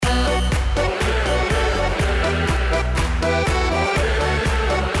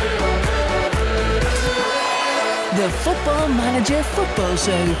Football Manager Football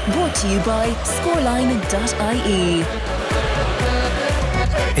Show, brought to you by scoreline.ie.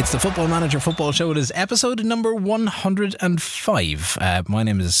 It's the Football Manager Football Show. It is episode number 105. My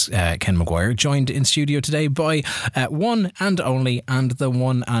name is Ken Maguire, joined in studio today by one and only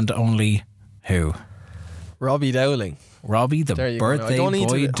who? Robbie Dowling. Robbie, the birthday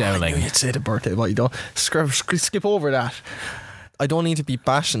boy Dowling. I knew you'd say the birthday boy. Don't skip over that. I don't need to be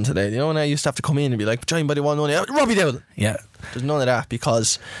bashing today. You know, when I used to have to come in and be like, joined by the one and only Robbie Dowling. Yeah. There's none of that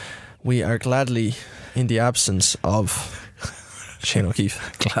because we are gladly in the absence of Shane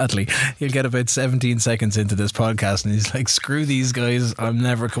O'Keefe. Gladly. He'll get about 17 seconds into this podcast and he's like, screw these guys, I'm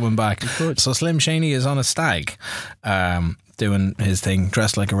never coming back. So Slim Shaney is on a stag, doing his thing,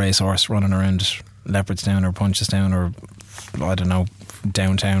 dressed like a racehorse, running around Leopardstown or Punchestown or I don't know,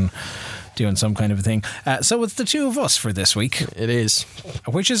 downtown, doing some kind of a thing. So it's the two of us for this week. It is.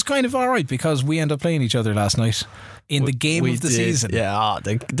 Which is kind of alright because we end up playing each other last night in the game of the season. Yeah,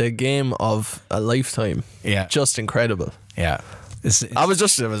 the game of a lifetime. Yeah. Just incredible. Yeah.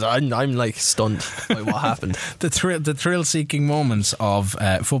 I'm like stunned by what happened. The thrill-seeking moments of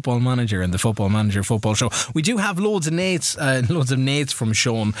Football Manager and the Football Manager Football Show. We do have loads of nates from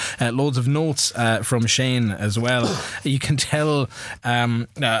Sean, loads of notes from Shane as well. You can tell.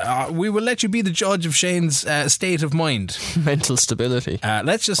 We will let you be the judge of Shane's state of mind, mental stability.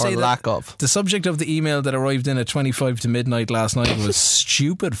 Let's just say lack of. The subject of the email that arrived in at 25 to midnight last night was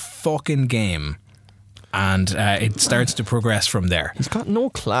stupid fucking game. And it starts to progress from there. He's got no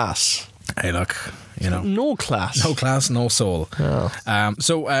class. Hey, look, you know, no class, no soul. No.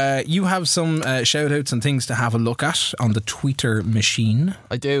 So you have some shout outs and things to have a look at on the Twitter machine.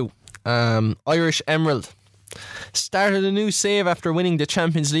 I do. Irish Emerald started a new save after winning the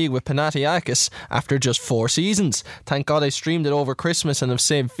Champions League with Panathinaikos after just 4 seasons. Thank God I streamed it over Christmas and have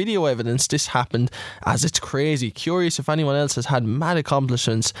saved video evidence this happened, as it's crazy. Curious if anyone else has had mad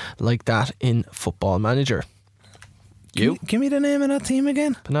accomplishments like that in Football Manager. Give me the name of that team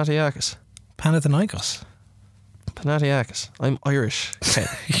again. Panathinaikos. Panathinaikos. I'm Irish. Okay.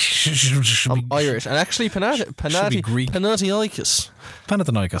 I'm Irish. And actually Panathinaikos.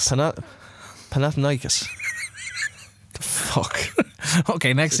 Panathinaikos. Fuck.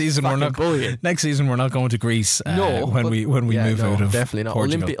 Okay, next season we're not going to Greece. When we move out of definitely not.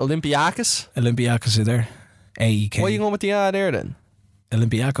 Portugal. Olympiacos are there. AEK. Why are you going with the there then?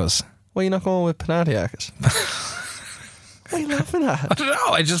 Olympiacos. Why are you not going with Panathinaikos? What are you laughing at? I don't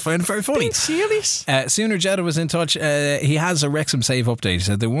know, I just find it very funny. Being serious? Sooner Jetta was in touch. He has a Wrexham save update. He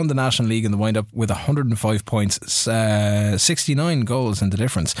said they won the National League in the wind-up with 105 points, 69 goals in the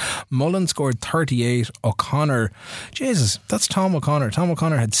difference. Mullen scored 38. O'Connor, Jesus, that's Tom O'Connor. Tom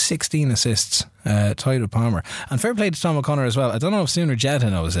O'Connor had 16 assists, tied with Palmer. And fair play to Tom O'Connor as well. I don't know if Sooner Jetta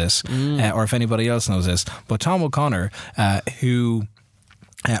knows this or if anybody else knows this, but Tom O'Connor, who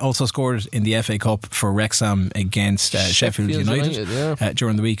also scored in the FA Cup for Wrexham against Sheffield United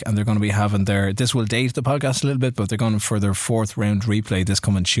during the week, and they're going to be having this will date the podcast a little bit, but they're going for their 4th round replay this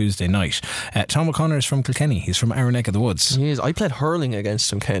coming Tuesday night. Tom O'Connor is from Kilkenny. He's from our neck of the woods. He is. I played hurling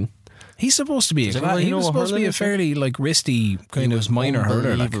against him, Ken. He's supposed to be he was supposed to be a fairly wristy kind of minor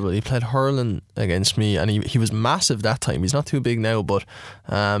hurler. He played hurling against me, and he was massive that time. He's not too big now, but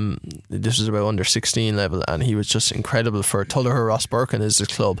this was about under 16 level, and he was just incredible for Tullogher Ross Birkin is his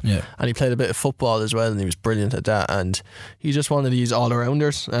club. Yeah. And he played a bit of football as well, and he was brilliant at that, and he's just one of these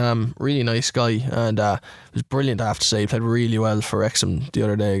all-arounders. Really nice guy, and it was brilliant, I have to say. He played really well for Wrexham the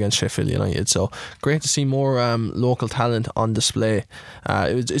other day against Sheffield United, so great to see more local talent on display.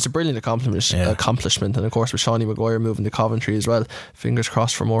 It's a brilliant accomplishment, and of course with Shawnee Maguire moving to Coventry as well, fingers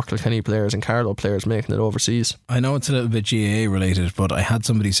crossed for more Kilkenny players and Carlow players making it overseas. I know it's a little bit GAA related, but I had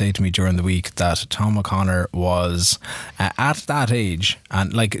somebody say to me during the week that Tom O'Connor was at that age,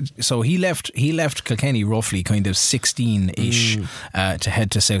 and so he left Kilkenny roughly kind of 16-ish to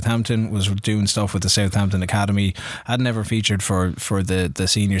head to Southampton, was doing stuff with the Southampton Academy, had never featured for the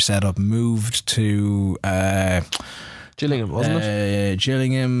senior setup, moved to Gillingham, wasn't it?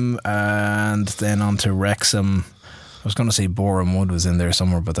 Gillingham, and then on to Wrexham. I was going to say Boreham Wood was in there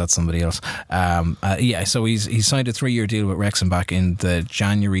somewhere, but that's somebody else. So he's signed a 3-year deal with Wrexham back in the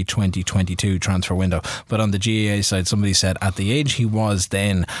January 2022 transfer window. But on the GAA side, somebody said at the age he was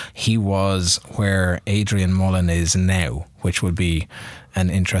then, he was where Adrian Mullen is now, which would be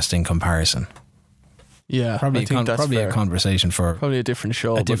an interesting comparison. Yeah, probably a conversation for probably a different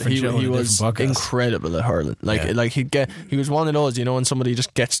show. He was incredible at hurling. He was one of those, when somebody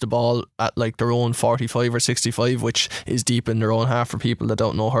just gets the ball at like their own 45 or 65, which is deep in their own half for people that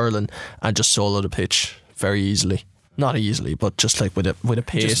don't know hurling, and just solo the pitch very easily. Not easily, but just like with a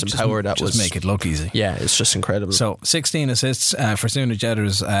pace and power that just make it look easy. Yeah, it's just incredible. So 16 assists for Suna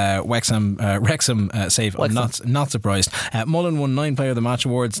Jedder's Wrexham save. I'm not surprised. Mullen won 9 Player of the Match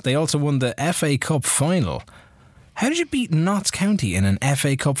awards. They also won the FA Cup final. How did you beat Notts County in an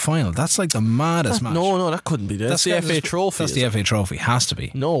FA Cup final? That's like the maddest match. No, that couldn't be. That's the FA Trophy. That's the FA Trophy. Has to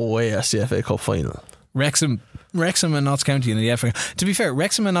be. No way. That's the FA Cup final. Wrexham and Notts County in the FA. To be fair,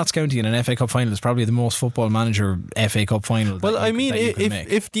 Wrexham and Notts County in an FA Cup final is probably the most Football Manager FA Cup final. Well, I mean,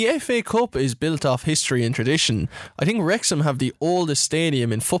 if the FA Cup is built off history and tradition, I think Wrexham have the oldest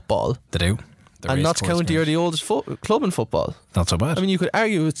stadium in football. They do. And Notts County are the oldest club in football. Not so bad. I mean, you could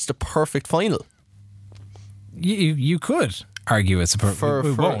argue it's the perfect final. You could argue it's a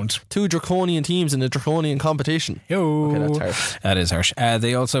we won't. 2 draconian teams in a draconian competition. Yo, okay, that's harsh. That is harsh.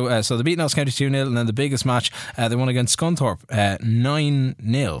 They also so they beat Notts County 2-0, and then the biggest match they won against Scunthorpe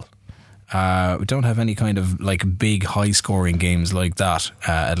 9-0. We don't have any kind of like big high scoring games like that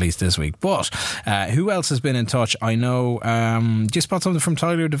at least this week. But who else has been in touch? I know. Did you spot something from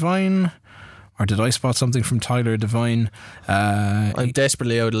Tyler Devine? Or did I spot something from Tyler Devine? I'm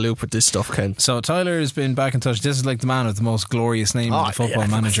desperately out of the loop with this stuff, Ken. So Tyler has been back in touch. This is like the man with the most glorious name in the Football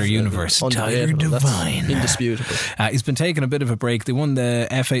Manager universe. Tyler Devine. Indisputable. He's been taking a bit of a break. They won the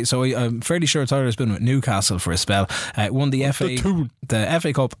FA. So I'm fairly sure Tyler's been with Newcastle for a spell. Won the FA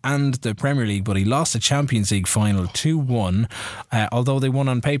Cup and the Premier League, but he lost the Champions League final 2-1, although they won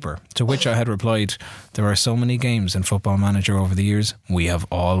on paper. To which I had replied, there are so many games in Football Manager over the years, we have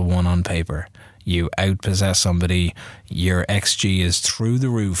all won on paper. You outpossess somebody, your XG is through the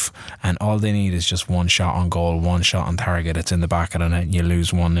roof, and all they need is just one shot on goal, one shot on target. It's in the back of the net and you lose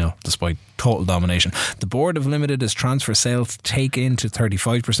 1-0 despite total domination. The board have limited his transfer sales take in to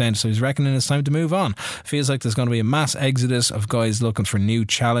 35%, so he's reckoning it's time to move on. Feels like there's going to be a mass exodus of guys looking for new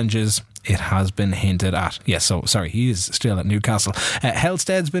challenges. It has been hinted at. Yes, so sorry, he is still at Newcastle.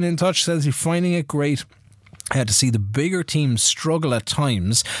 Helstead's been in touch, says he's finding it great to see the bigger teams struggle at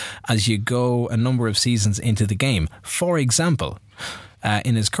times as you go a number of seasons into the game. For example,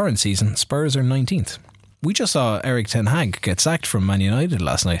 in his current season, Spurs are 19th. We just saw Eric Ten Hag get sacked from Man United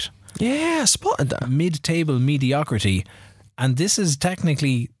last night. Yeah, I spotted that. Mid-table mediocrity. And this is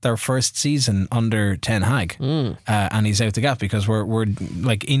technically their first season under Ten Hag, and he's out the gap because we're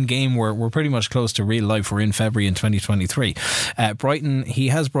like in game. We're pretty much close to real life. We're in February in 2023. Brighton, he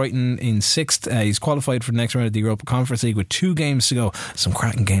has Brighton in 6th. He's qualified for the next round of the Europa Conference League with 2 games to go. Some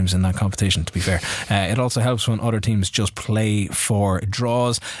cracking games in that competition, to be fair. It also helps when other teams just play for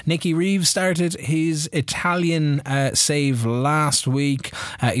draws. Nicky Reeves started his Italian save last week.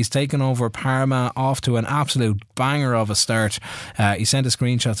 He's taken over Parma off to an absolute banger of a start. He sent us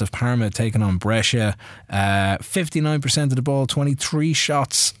screenshots of Parma taking on Brescia. 59% of the ball, 23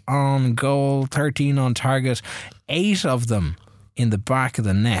 shots on goal, 13 on target, 8 of them in the back of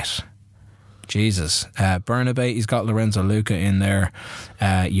the net. Jesus. Bernabé, he's got Lorenzo Luca in there.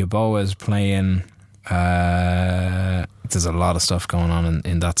 Yeboah's playing. There's a lot of stuff going on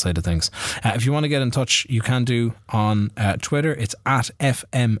in that side of things. If you want to get in touch, you can do on Twitter. It's at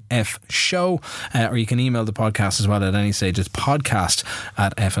FMF Show, or you can email the podcast as well at any stage. It's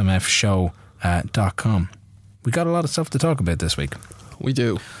podcast@fmfshow.com. We got a lot of stuff to talk about this week. We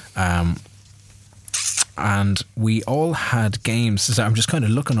do. And we all had games. So I'm just kind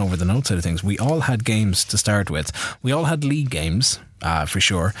of looking over the notes side of things. We all had games to start with. We all had league games, for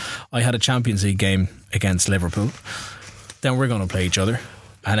sure. I had a Champions League game against Liverpool. Then we're going to play each other,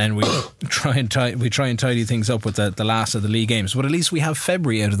 and then we try and tidy things up with the last of the league games. But at least we have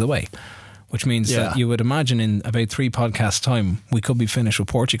February out of the way, which means that you would imagine in about 3 podcasts' time we could be finished with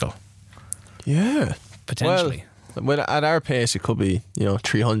Portugal. Yeah, potentially. Well, at our pace, it could be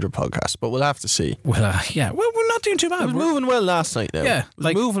 300 podcasts, but we'll have to see. Well, we're not doing too bad. It was moving well last night. Now. Yeah,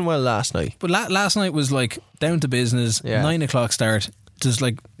 moving well last night. But last night was like down to business. 9 o'clock start. Just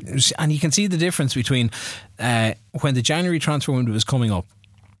like, and you can see the difference between when the January transfer window was coming up,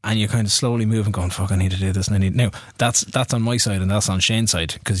 and you're kind of slowly moving, going, "Fuck, I need to do this," and I need now. That's on my side, and that's on Shane's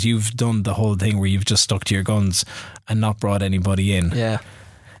side, because you've done the whole thing where you've just stuck to your guns and not brought anybody in. Yeah.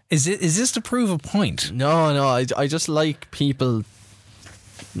 Is this to prove a point? No. I just like people.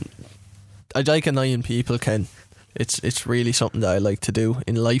 I like annoying people, Ken. It's really something that I like to do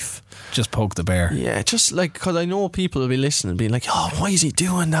in life. Just poke the bear. Yeah, just like, because I know people will be listening, being like, "Oh, why is he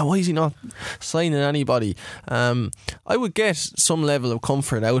doing that? Why is he not signing anybody?" I would get some level of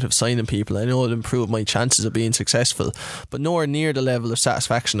comfort out of signing people. I know it'll improve my chances of being successful, but nowhere near the level of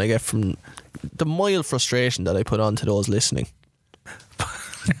satisfaction I get from the mild frustration that I put on to those listening.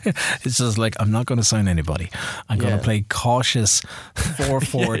 It's just like, I'm not going to sign anybody. I'm going to play cautious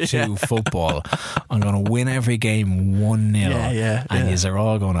 4-4-2 football. I'm going to win every game 1-0. And yous are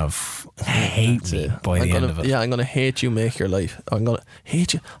all going to hate me by the end of it. Yeah, I'm going to hate you, make your life. I'm going to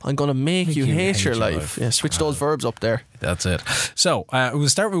hate you. I'm going to make you hate your life. Yeah, switch those verbs up there. That's it. So we'll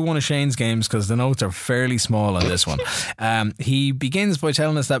start with one of Shane's games because the notes are fairly small on this one. He begins by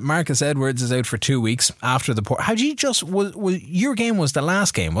telling us that Marcus Edwards is out for 2 weeks after the port. How did you just? Your game was the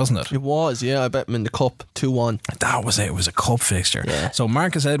last game, wasn't it? It was. Yeah, I bet him in the cup 2-1. That was it. It was a cup fixture. Yeah. So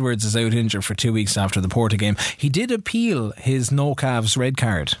Marcus Edwards is out injured for 2 weeks after the Porto game. He did appeal his no calves red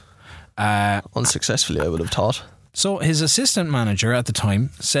card. Unsuccessfully, I would have thought. So his assistant manager at the time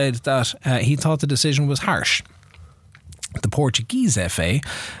said that he thought the decision was harsh. The Portuguese FA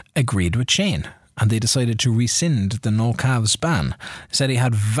agreed with Shane and they decided to rescind the no calves ban. He said he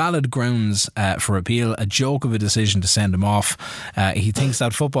had valid grounds for appeal, a joke of a decision to send him off. He thinks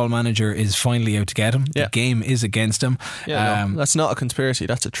that Football Manager is finally out to get him. The game is against him. No, that's not a conspiracy,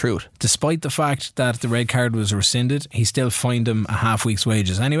 that's a truth. Despite the fact that the red card was rescinded, he still fined him a half week's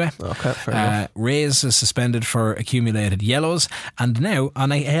wages anyway. Okay, fair enough. Reyes is suspended for accumulated yellows, and now,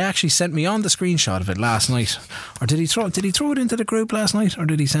 and he actually sent me on the screenshot of it last night. Or did he throw it into the group last night, or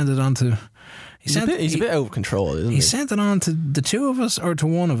did he send it on to... He's a bit out of control, isn't he? He sent it on to the two of us or to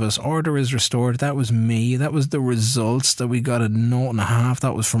one of us. Order is restored. That was me. That was the results that we got a 0.5.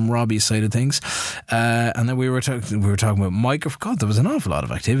 That was from Robbie's side of things. And then we were talking about Mike. God, there was an awful lot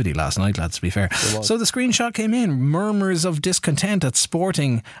of activity last night, lads, to be fair. So the screenshot came in. Murmurs of discontent at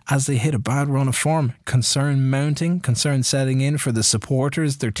Sporting as they hit a bad run of form. Concern mounting. Concern setting in for the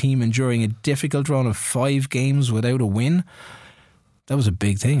supporters. Their team enduring a difficult run of 5 games without a win. That was a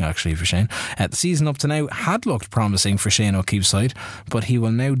big thing actually for Shane. The season up to now had looked promising for Shane O'Keefe's side, but he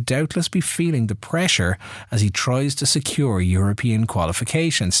will now doubtless be feeling the pressure as he tries to secure European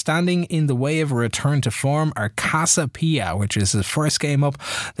qualification. Standing in the way of a return to form are Casa Pia, which is the first game up.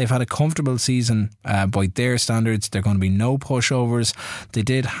 They've had a comfortable season by their standards. There are going to be no pushovers. They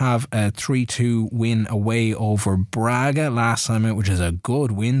did have a 3-2 win away over Braga last time out, which is a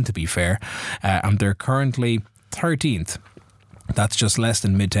good win to be fair, and they're currently 13th. That's just less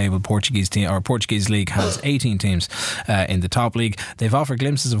than mid-table. Portuguese league has 18 teams in the top league. They've offered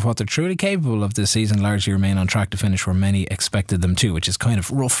glimpses of what they're truly capable of this season, largely remain on track to finish where many expected them to, which is kind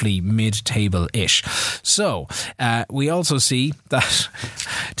of roughly mid-table-ish. So, we also see that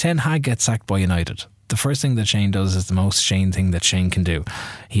Ten Hag gets sacked by United. The first thing that Shane does is the most Shane thing that Shane can do.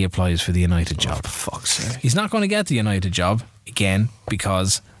 He applies for the United job. For fuck's sake. He's not going to get the United job, again,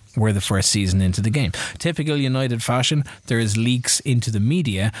 because we're the first season into the game. Typical United fashion, there is leaks into the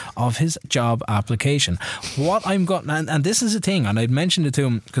media of his job application. What I'm got, and this is a thing, and I'd mentioned it to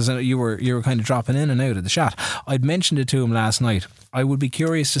him because you were kind of dropping in and out of the chat. I'd mentioned it to him last night. I would be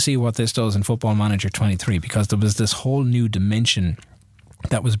curious to see what this does in Football Manager 23 because there was this whole new dimension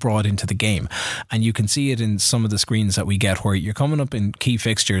that was brought into the game, and you can see it in some of the screens that we get where you're coming up in key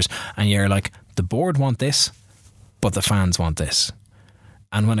fixtures and you're like, the board want this, but the fans want this.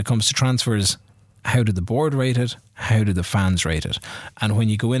 And when it comes to transfers, how did the board rate it? How did the fans rate it? And when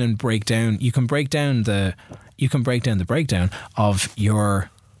you go in and break down, you can break down the breakdown of your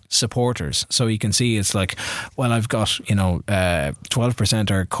supporters. So you can see it's like, well, I've got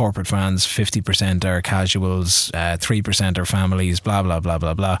 12% are corporate fans, 50% are casuals, 3% are families, blah blah blah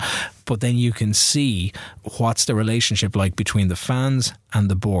blah blah. But then you can see what's the relationship like between the fans and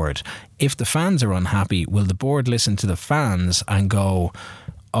the board. If the fans are unhappy, will the board listen to the fans and go,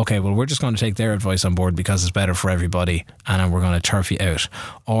 okay, well, we're just going to take their advice on board because it's better for everybody and we're going to turf you out?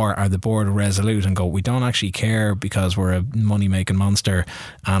 Or are the board resolute and go, we don't actually care because we're a money-making monster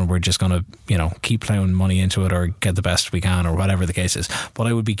and we're just going to, keep plowing money into it or get the best we can or whatever the case is. But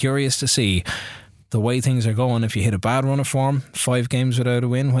I would be curious to see the way things are going. If you hit a bad run of form, 5 games without a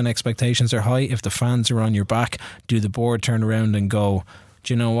win when expectations are high, if the fans are on your back, do the board turn around and go,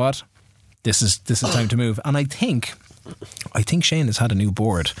 do you know what? This is time to move. And I think Shane has had a new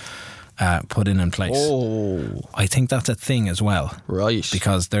board put in place. Oh, I think that's a thing as well, right?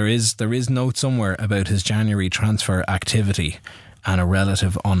 Because there is note somewhere about his January transfer activity and a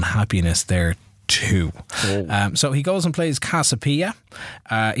relative unhappiness there too. Oh. So he goes and plays Casapia.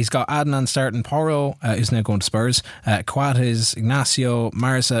 He's got Adnan starting Porro, who's now going to Spurs. Coates, Ignacio,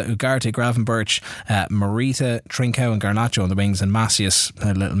 Marsa, Ugarte, Gravenberch, Marita, Trincao and Garnacho on the wings, and Macias,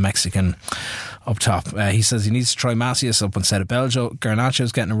 a little Mexican up top. He says he needs to try Macias up instead of Beljo.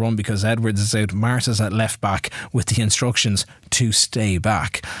 Garnacho's getting a run because Edwards is out. Marta's at left back with the instructions to stay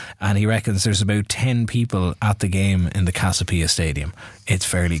back. And he reckons there's about 10 people at the game in the Casapia Stadium. It's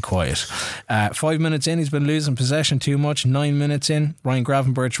fairly quiet. 5 minutes in, he's been losing possession too much. 9 minutes in, Ryan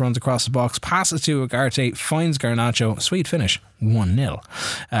Gravenberch runs across the box, passes to Ugarte, finds Garnacho. Sweet finish,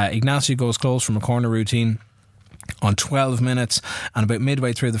 1-0. Ignacio goes close from a corner routine on 12 minutes, and about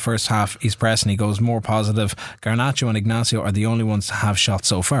midway through the first half he's pressing, he goes more positive. Garnacho and Ignacio are the only ones to have shots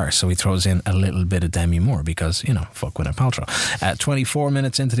so far, so he throws in a little bit of Demi Moore because, you know, fuck Gwyneth Paltrow. 24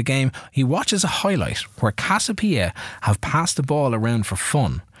 minutes into the game, he watches a highlight where Casapia have passed the ball around for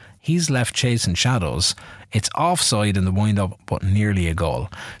fun. He's left chasing shadows. It's offside in the wind-up, but nearly a goal.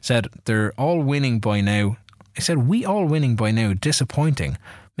 Said they're all winning by now. He said, we all winning by now, disappointing.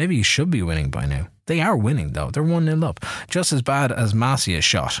 Maybe you should be winning by now. They are winning though. They're 1-0 up. Just as bad as Macia's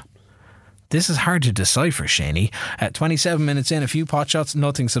shot. This is hard to decipher, Shaney. 27 minutes in, a few pot shots,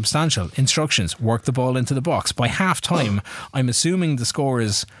 nothing substantial. Instructions, work the ball into the box. By half time, I'm assuming the score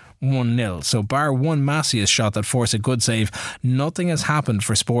is 1-0. So bar one Macias shot that forced a good save, nothing has happened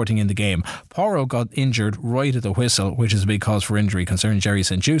for Sporting in the game. Porro got injured right at the whistle, which is a big cause for injury concern. Jerry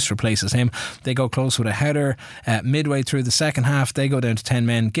St. Juste replaces him. They go close with a header. Midway through the second half, they go down to 10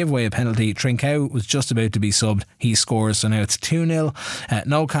 men, give away a penalty. Trincao was just about to be subbed. He scores, so now it's 2-0.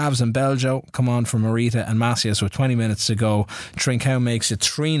 No Cavs and Beljo come on for Morita and Macias with 20 minutes to go. Trincao makes it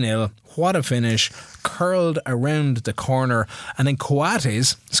 3-0. What a finish, curled around the corner, and then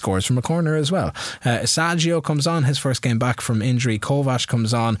Coates scores from a corner as well. Saggio comes on, his first game back from injury. Kovac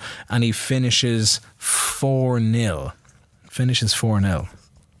comes on and he finishes 4-0.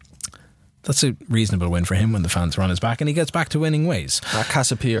 That's a reasonable win for him when the fans are on his back, and he gets back to winning ways.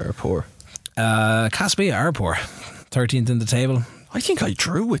 Casapia are poor. Casapia are poor, 13th in the table. I think I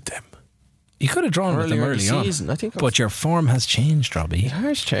drew with them. You could have drawn with them early on, I think, but your form has changed, Robbie. It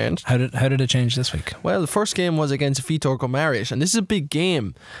has changed. How did it change this week? Well, the first game was against Vitor Guimarães, and this is a big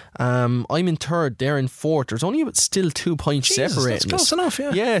game. I'm in third, they're in fourth. There's only still 2 points separating us. That's close enough,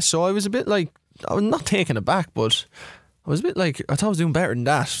 yeah. Yeah, so I was a bit like, I was not taken aback, but I was a bit like, I thought I was doing better than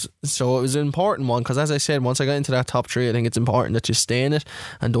that. So it was an important one, because as I said, once I got into that top three, I think it's important that you stay in it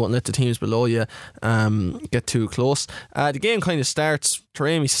and don't let the teams below you get too close. The game kind of starts,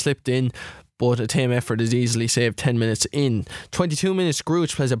 Taremi slipped in, but a team effort is easily saved 10 minutes in. 22 minutes,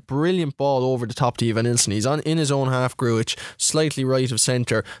 Grujic plays a brilliant ball over the top to Ivan Nilsson. He's in his own half, Grujic, slightly right of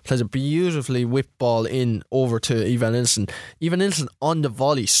centre, plays a beautifully whipped ball in over to Ivan Nilsson. Ivan Nilsson on the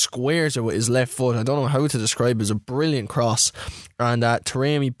volley squares it with his left foot. I don't know how to describe it. It's a brilliant cross. And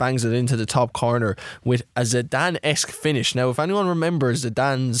Taremi bangs it into the top corner with a Zidane-esque finish. Now, if anyone remembers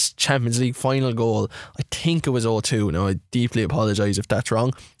Zidane's Champions League final goal, I think it was 0-2. Now, I deeply apologise if that's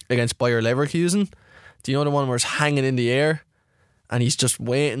wrong. Against Bayer Leverkusen. Do you know the one where it's hanging in the air and he's just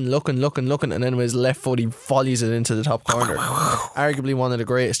waiting, looking, and then with his left foot he volleys it into the top corner? Arguably one of the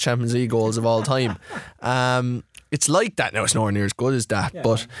greatest Champions League goals of all time. It's like that. Now, it's nowhere near as good as that, yeah.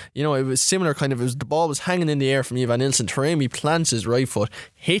 But you know, it was similar kind of. The ball was hanging in the air from Ivan Nilsson. Taremi plants his right foot,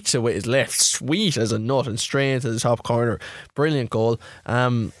 hits it with his left, sweet as a nut, and straight into the top corner. Brilliant goal.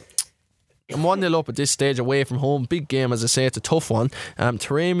 I'm 1-0 up at this stage away from home. Big game, as I say, it's a tough one.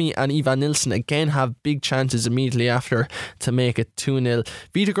 Taremi and Ivan Nilsson again have big chances immediately after to make it 2-0.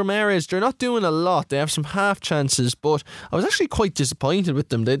 Vitor Guimarães, they're not doing a lot. They have some half chances, but I was actually quite disappointed with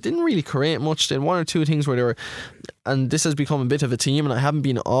them. They didn't really create much. They had one or two things where they were, and this has become a bit of a theme, and I haven't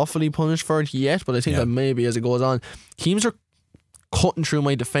been awfully punished for it yet, but I think that maybe as it goes on, teams are cutting through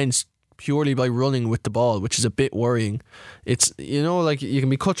my defence purely by running with the ball, which is a bit worrying. It's, you know, like you can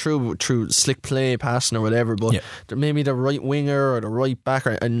be cut through slick play, passing or whatever, but maybe the right winger or the right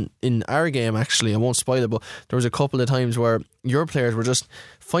backer. And in our game, actually, I won't spoil it, but there was a couple of times where your players were just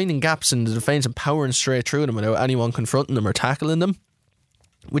finding gaps in the defence and powering straight through them without anyone confronting them or tackling them,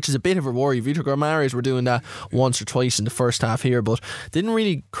 which is a bit of a worry. Vitor Guimarães were doing that once or twice in the first half here, but didn't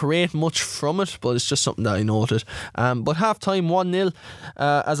really create much from it, but it's just something that I noted. But half time 1-0.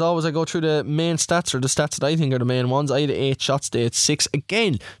 As always, I go through the main stats, or the stats that I think are the main ones. I had 8 shots, they had 6.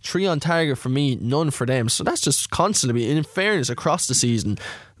 Again, 3 on target for me, none for them. So that's just constantly, in fairness, across the season,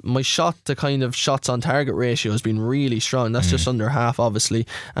 my shot to kind of shots on target ratio has been really strong. That's just under half, obviously.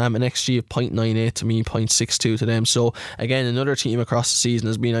 An XG of 0.98 to me, 0.62 to them. So again, another team across the season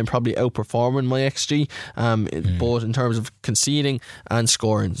has been, I'm probably outperforming my XG, both in terms of conceding and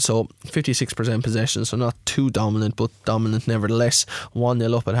scoring. So 56% possession, so not too dominant, but dominant nevertheless.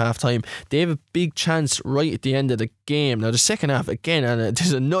 1-0 up at half time. They have a big chance right at the end of the game. Now the second half, again, and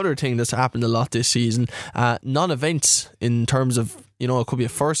there's another thing that's happened a lot this season, non-events in terms of You know, it could be a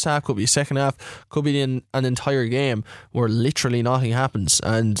first half, could be a second half, could be an entire game where literally nothing happens.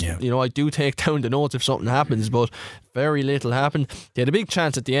 And, you know, I do take down the notes if something happens, but very little happened. They had a big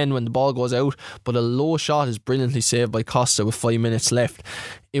chance at the end when the ball goes out, but a low shot is brilliantly saved by Costa with 5 minutes left.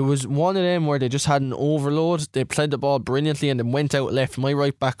 It was one of them where they just had an overload. They played the ball brilliantly and then went out left. My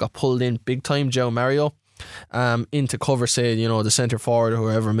right back got pulled in big time, João Mario, into cover, say, you know, the centre forward or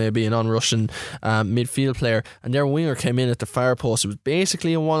whoever may be an on-rushing midfield player, and their winger came in at the far post. It was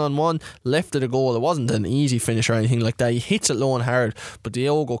basically a one-on-one, left of the goal. It wasn't an easy finish or anything like that. He hits it low and hard, but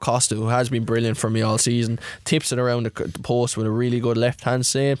Diogo Costa, who has been brilliant for me all season, tips it around the post with a really good left-hand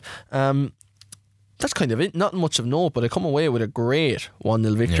save. That's kind of it. Nothing much of note, but I come away with a great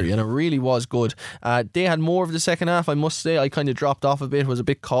 1-0 victory, and it really was good. They had more of the second half, I must say. I kind of dropped off a bit, was a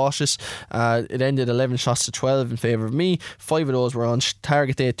bit cautious. It ended 11 shots to 12 in favour of me. 5 of those were on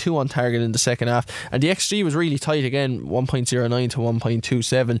target. They had 2 on target in the second half, and the XG was really tight again, 1.09 to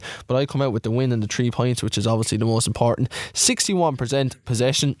 1.27, but I come out with the win and the 3 points, which is obviously the most important. 61%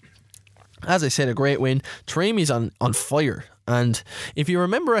 possession. As I said, a great win. Taremi's on fire. And if you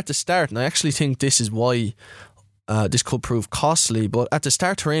remember at the start, and I actually think this is why this could prove costly, but at the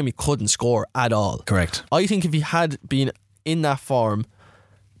start Taremi couldn't score at all. Correct. I think if he had been in that form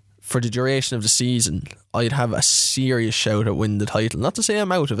for the duration of the season, I'd have a serious shout at winning the title. Not to say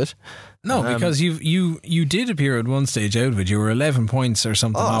I'm out of it. No, because you did appear at one stage out of it. You were 11 points or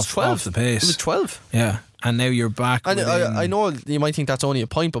something off the pace. It was 12. Yeah, and now you're back. And I know you might think that's only a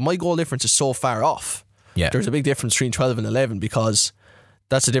point, but my goal difference is so far off. Yeah. There's a big difference between 12 and 11, because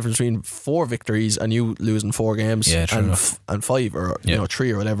that's the difference between 4 victories and you losing 4 games, and 5 or you know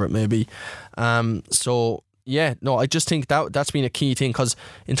 3 or whatever it may be. So yeah, no, I just think that's been a key thing, because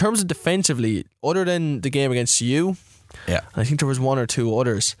in terms of defensively, other than the game against you, I think there was 1 or 2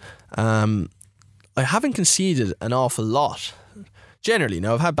 others. I haven't conceded an awful lot. Generally,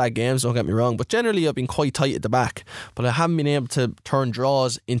 now I've had bad games, don't get me wrong, but generally I've been quite tight at the back, but I haven't been able to turn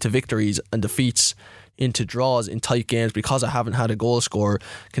draws into victories and defeats into draws in tight games because I haven't had a goal scorer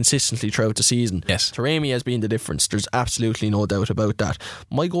consistently throughout the season. Yes. Taremi has been the difference. There's absolutely no doubt about that.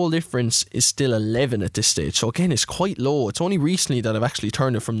 My goal difference is still 11 at this stage, so again, it's quite low. It's only recently that I've actually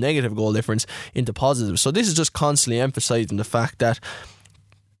turned it from negative goal difference into positive. So this is just constantly emphasising the fact that,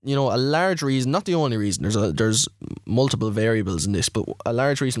 you know, a large reason, not the only reason, there's multiple variables in this, but a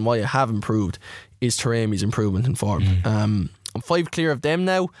large reason why I have improved is Taremi's improvement in form. I'm 5 clear of them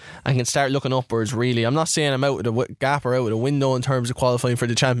now and can start looking upwards, really. I'm not saying I'm out of a gap or out of a window in terms of qualifying for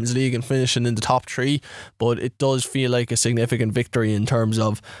the Champions League and finishing in the top 3, but it does feel like a significant victory in terms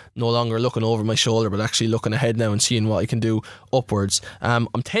of no longer looking over my shoulder, but actually looking ahead now and seeing what I can do upwards. I'm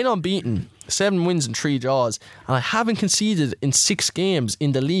 10 unbeaten, 7 wins and 3 draws, and I haven't conceded in 6 games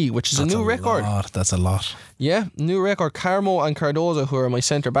in the league, which is a new record. That's a lot. Yeah, new record. Carmo and Cardoza, who are my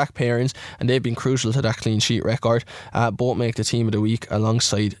centre back pairings, and they've been crucial to that clean sheet record, both make the team of the week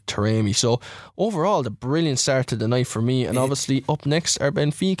alongside Taremi. So overall, the brilliant start to the night for me, and obviously up next are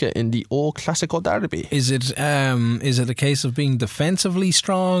Benfica in the O Clásico derby. Is it a case of being defensively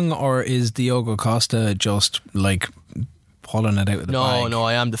strong, or is Diogo Costa just like pulling it out of the bag? No,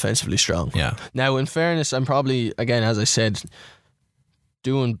 I am defensively strong. Yeah. Now, in fairness, I'm probably, again, as I said,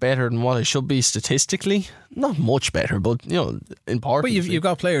 doing better than what I should be statistically. Not much better, but, you know, importantly. But you've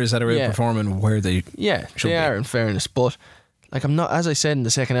got players that are outperforming where they should they are, in fairness. But, like, I'm not, as I said in the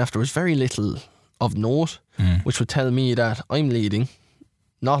second half, there was very little of note, which would tell me that I'm leading.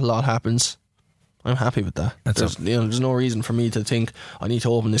 Not a lot happens. I'm happy with that. There's no reason for me to think I need to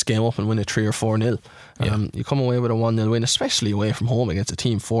open this game up and win it 3 or 4-0. You come away with a 1-0 win, especially away from home against a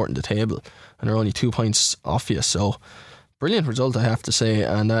team 4th in the table, and they're only 2 points off you. So brilliant result, I have to say,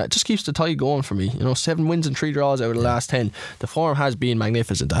 and it just keeps the tie going for me. You know, 7 wins and 3 draws out of the last 10. The form has been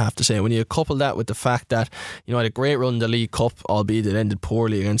magnificent, I have to say. When you couple that with the fact that, you know, I had a great run in the League Cup, albeit it ended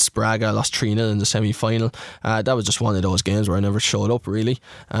poorly against Braga, lost 3-0 in the semi-final. That was just one of those games where I never showed up, really.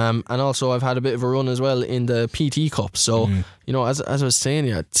 And also I've had a bit of a run as well in the PT Cup. So, you know, as I was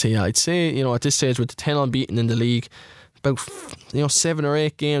saying, I'd say, you know, at this stage with the 10 unbeaten in the league, about 7 or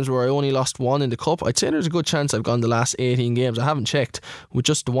 8 games where I only lost 1 in the cup, I'd say there's a good chance I've gone the last 18 games, I haven't checked, with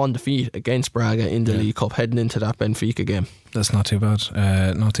just the 1 defeat against Braga in the League Cup heading into that Benfica game. That's not too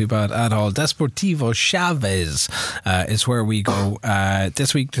bad. Not too bad at all. Desportivo Chaves is where we go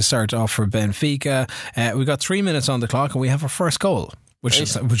this week to start off for Benfica. We've got 3 minutes on the clock and we have our first goal, which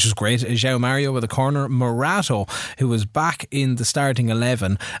is great. João Mario with a corner. Morato, who was back in the starting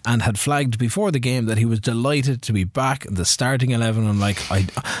 11 and had flagged before the game that he was delighted to be back in the starting 11. I'm like,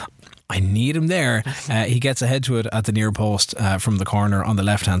 I need him there. He gets ahead to it at the near post from the corner on the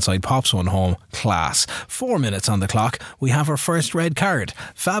left hand side, pops one home. Class. 4 minutes on the clock. We have our first red card.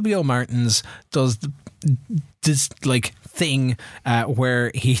 Fabio Martins does this like thing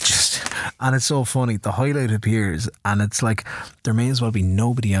where he just, and it's so funny, the highlight appears and it's like there may as well be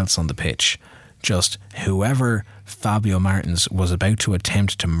nobody else on the pitch, just whoever Fabio Martins was about to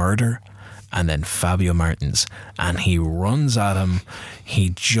attempt to murder, and then Fabio Martins, and he runs at him,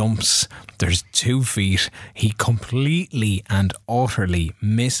 he jumps, there's 2 feet, he completely and utterly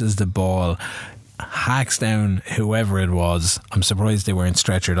misses the ball, hacks down whoever it was. I'm surprised they weren't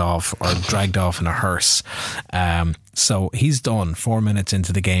stretchered off or dragged off in a hearse. So he's done 4 minutes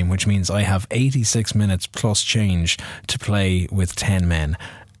into the game, which means I have 86 minutes plus change to play with 10 men.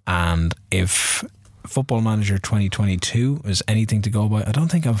 And if Football Manager 2022 is anything to go by, I don't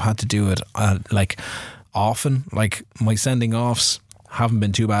think I've had to do it like often. Like my sending offs haven't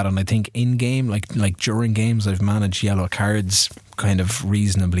been too bad, and I think in game, like during games, I've managed yellow cards kind of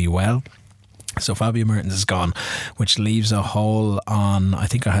reasonably well. So Fabio Martins is gone, which leaves a hole on, I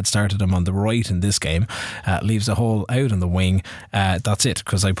think I had started him on the right in this game, leaves a hole out on the wing. That's it,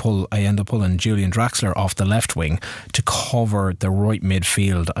 because I end up pulling Julian Draxler off the left wing to cover the right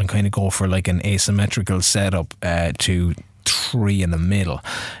midfield and kind of go for like an asymmetrical setup to 3 in the middle.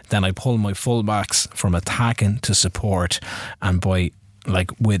 Then I pull my fullbacks from attacking to support, and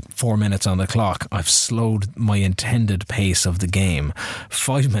with 4 minutes on the clock, I've slowed my intended pace of the game.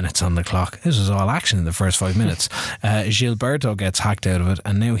 5 minutes on the clock. This was all action in the first 5 minutes. Gilberto gets hacked out of it,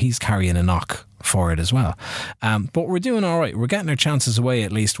 and now he's carrying a knock for it as well. But we're doing all right. We're getting our chances away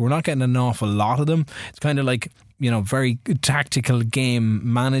at least. We're not getting an awful lot of them. It's kind of like, very tactical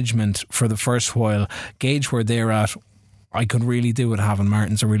game management for the first while. Gauge where they're at. I could really do with having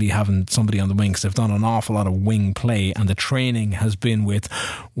Martins or really having somebody on the wing, because they've done an awful lot of wing play, and the training has been with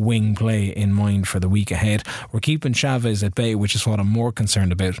wing play in mind for the week ahead. We're keeping Chavez at bay, which is what I'm more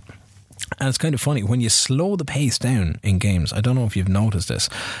concerned about. And it's kind of funny, when you slow the pace down in games, I don't know if you've noticed this,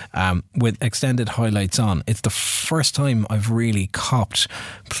 with extended highlights on, it's the first time I've really copped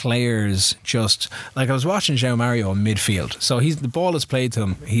players just, like I was watching João Mario in midfield, so the ball is played to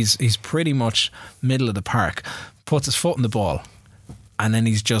him, he's pretty much middle of the park, puts his foot in the ball, and then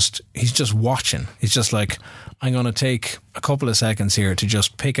he's just watching. He's just like, I'm going to take a couple of seconds here to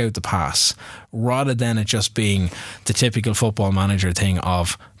just pick out the pass, rather than it just being the typical Football Manager thing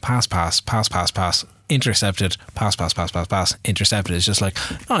of pass, intercepted, pass, intercepted. It's just like,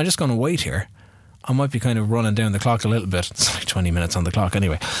 no, I'm just going to wait here. I might be kind of running down the clock a little bit. It's like 20 minutes on the clock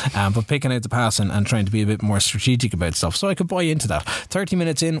anyway. But picking out the pass and trying to be a bit more strategic about stuff. So I could buy into that. 30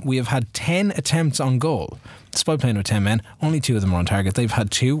 minutes in, we have had 10 attempts on goal. Despite playing with 10 men, only 2 of them are on target. They've had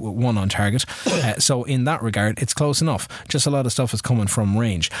 2, 1 on target. So in that regard, it's close enough. Just a lot of stuff is coming from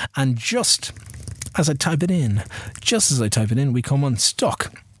range. And just as I type it in, we come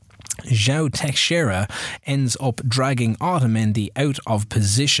unstuck. João Teixeira ends up dragging Otamendi out of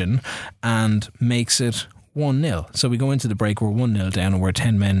position and makes it 1-0. So we go into the break, we're 1-0 down, and we're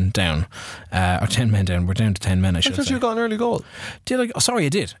 10 men down. We're down to 10 men, I should say. Because you got an early goal. Sorry, I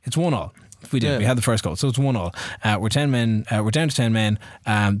did. It's 1-1. We did. Yeah. We had the first goal, so it's 1-1. We're 10 men. We're down to 10 men.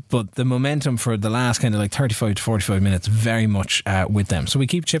 But the momentum for the last kind of like 35 to 45 minutes, very much with them. So we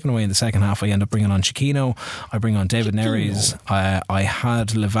keep chipping away in the second half. I end up bringing on Chiquinho. I bring on David Neres. I had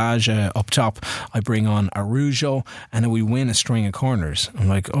Lavaja up top. I bring on Arujo, and then we win a string of corners. I'm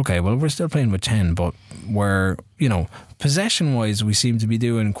like, okay, well, we're still playing with 10, but we're, possession wise, we seem to be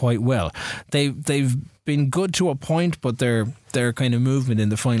doing quite well. They've been good to a point, but their kind of movement in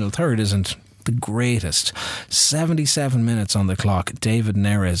the final third isn't the greatest. 77 minutes on the clock. David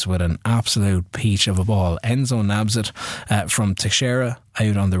Neres with an absolute peach of a ball. Enzo nabs it from Teixeira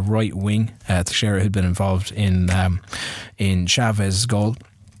out on the right wing. Teixeira had been involved in Chavez's goal.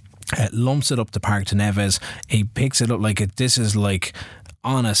 Lumps it up the park to Neves. He picks it up this is like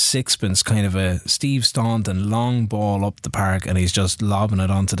on a sixpence, kind of a Steve Staunton long ball up the park, and he's just lobbing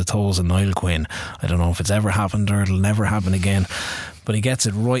it onto the toes of Niall Quinn. I don't know if it's ever happened or it'll never happen again, but he gets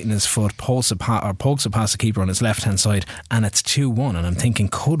it right in his foot, pokes it past the keeper on his left hand side, and it's 2-1. And I'm thinking,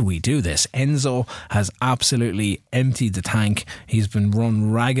 could we do this? Enzo has absolutely emptied the tank. He's been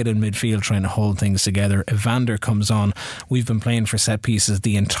run ragged in midfield trying to hold things together. Evander comes on. We've been playing for set pieces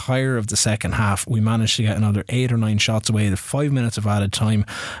the entire of the second half. We managed to get another 8 or 9 shots away. The 5 minutes of added time.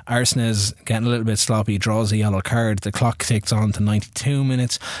 Arsenal's getting a little bit sloppy, draws a yellow card. The clock ticks on to 92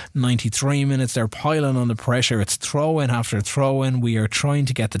 minutes, 93 minutes. They're piling on the pressure. It's throw in after throw in. We We are trying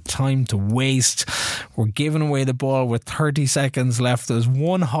to get the time to waste. We're giving away the ball with 30 seconds left. There's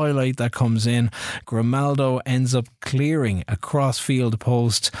one highlight that comes in. Grimaldo ends up clearing a crossfield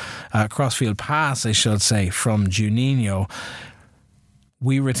pass, I should say, from Juninho.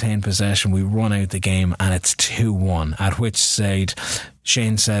 We retain possession, we run out the game, and it's 2-1. At which side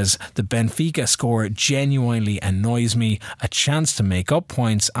Shane says, the Benfica score genuinely annoys me. A chance to make up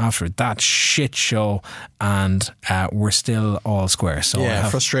points after that shit show, and we're still all square. So yeah,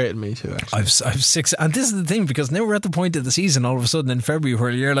 frustrated me too, actually. I've 6, and this is the thing, because now we're at the point of the season all of a sudden in February where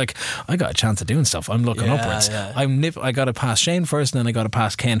you're like, I got a chance of doing stuff. I'm looking upwards. Yeah. I got to pass Shane first, and then I got to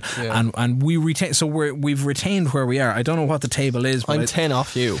pass Ken, and we retain. So we've retained where we are. I don't know what the table is. But I'm 10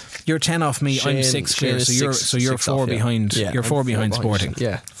 off you. You're 10 off me. Shane, I'm 6 clear. So you're 4 behind. Yeah, you're 4 behind Sporting.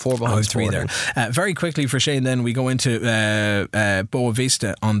 Yeah, 4 behind Sporting. 3 there. Very quickly for Shane, then we go into Boa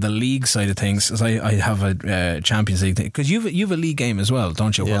Vista on the league side of things. As I have a Champions League thing, because you've a league game as well,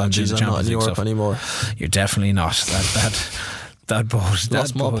 don't you? Yeah, I'm geez, I'm not in Europe anymore. You're definitely not. That boat.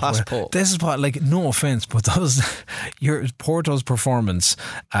 Lost my passport. This is what, like, no offence, but your Porto's performance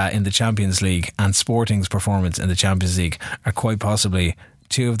in the Champions League and Sporting's performance in the Champions League are quite possibly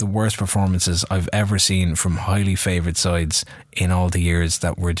 2 of the worst performances I've ever seen from highly favoured sides in all the years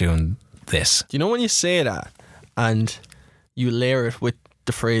that we're doing this. Do you know when you say that and you layer it with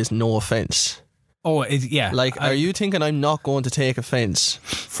the phrase "no offence"? Oh, yeah. Like, are you thinking I'm not going to take offence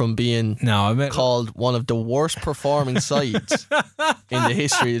from being called one of the worst performing sides in the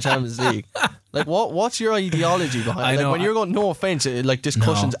history of the Champions League? Like, what's your ideology behind it? Like, when you're going, no offence, this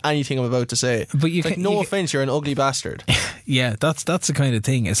cushions anything I'm about to say. But no offence, you're an ugly bastard. Yeah, that's the kind of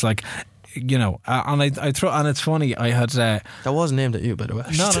thing. It's like, you know, and I throw, and it's funny. I had that wasn't aimed at you, by the way.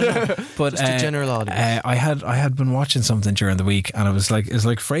 No. But just a general audience. I had been watching something during the week, and it's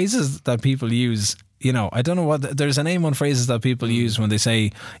like phrases that people use. You know, I don't know what there's a name on phrases that people use when they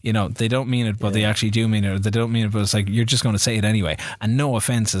say, you know, they don't mean it, but they actually do mean it, or they don't mean it, but it's like you're just going to say it anyway. And no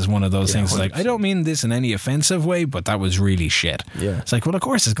offence is one of those things. It's like, I don't mean this in any offensive way, but that was really shit. Yeah, it's like, well, of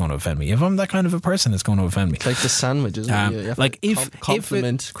course it's going to offend me. If I'm that kind of a person, it's going to offend me. It's like the sandwich, isn't it? Like if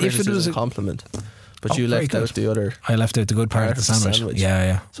it was a compliment. But you left out the other. I left out the good part of the sandwich.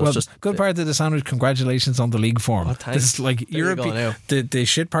 Yeah. So well, just good part of the sandwich. Congratulations on the league form. Oh, thanks. This is like European. The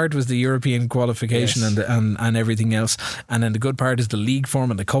shit part was the European qualification and everything else, and then the good part is the league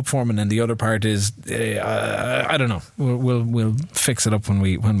form and the cup form, and then the other part is I don't know. We'll fix it up when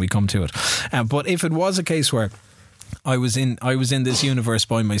we come to it. But if it was a case where I was in this universe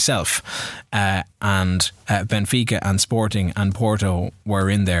by myself, and Benfica and Sporting and Porto were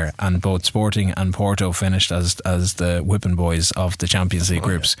in there, and both Sporting and Porto finished as the whipping boys of the Champions League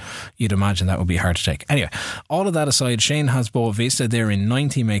groups. You'd imagine that would be hard to take. Anyway, all of that aside, Shane has Boa Vista there in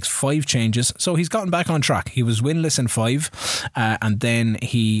 90, makes 5 changes, so he's gotten back on track. He was winless in 5, and then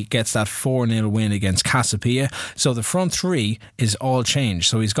he gets that 4-0 win against Casapia. So the front 3 is all changed.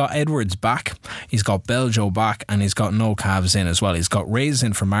 So he's got Edwards back, he's got Beljo back, and he's got no Cavs in as well. He's got Reyes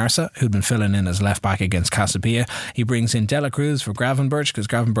in for Marsa, who'd been filling in as left back against Casapia. He brings in Dela Cruz for Gravenberch, because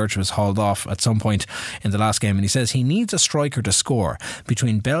Gravenberch was hauled off at some point in the last game, and he says he needs a striker to score.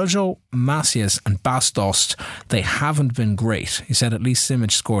 Between Beljo, Macias and Bastos, they haven't been great. He said at least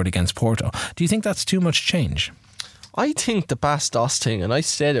Simic scored against Porto. Do you think that's too much change? I think the Bastos thing, and I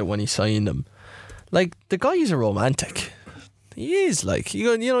said it when he signed him, like, the guy's a romantic. He is, like,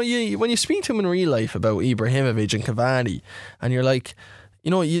 you know, when you speak to him in real life about Ibrahimovic and Cavani, and you're like,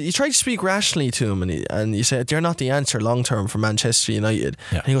 you know, you try to speak rationally to him, and you say they're not the answer long term for Manchester United,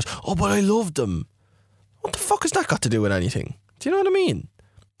 and he goes, oh, but I loved them. What the fuck has that got to do with anything? Do you know what I mean?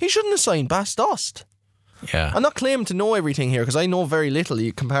 He shouldn't have signed Bastos. Yeah, I'm not claiming to know everything here, because I know very little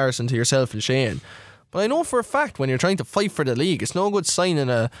in comparison to yourself and Shane, but I know for a fact when you're trying to fight for the league, it's no good signing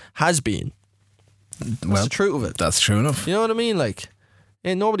a has-been. That's the truth of it. That's true enough. You know what I mean? Like,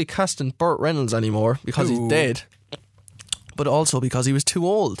 ain't nobody casting Burt Reynolds anymore because he's dead, but also because he was too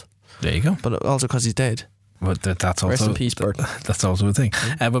old. There you go. But also because he's dead. But that's also rest in peace, Burt. That's also a thing.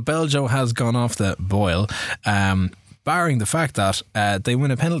 But Beljo has gone off the boil, barring the fact that they win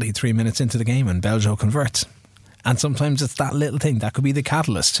a penalty 3 minutes into the game and Beljo converts. And sometimes it's that little thing that could be the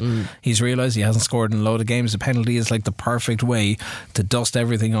catalyst. He's realised he hasn't scored in a load of games. The penalty is like the perfect way to dust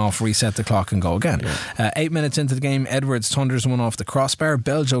everything off, reset the clock and go again. 8 minutes into the game, Edwards thunders one off the crossbar.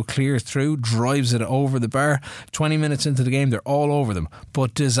 Beljo clears through, drives it over the bar. 20 minutes into the game, they're all over them,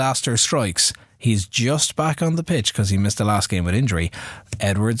 but disaster strikes. He's just back on the pitch because he missed the last game with injury.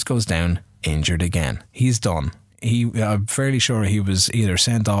 Edwards goes down injured again. He's done. I'm fairly sure he was either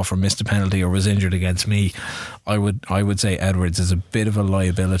sent off or missed a penalty or was injured against me. I would say Edwards is a bit of a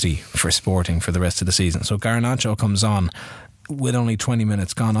liability for Sporting for the rest of the season. So Garnacho comes on with only 20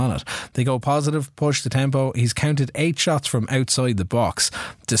 minutes gone on it. They go positive, push the tempo. He's counted 8 shots from outside the box,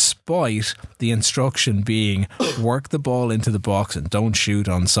 despite the instruction being work the ball into the box and don't shoot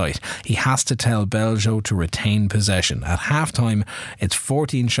on sight. He has to tell Beljo to retain possession. At halftime, it's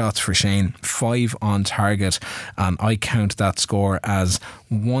 14 shots for Shane, 5 on target, and I count that score as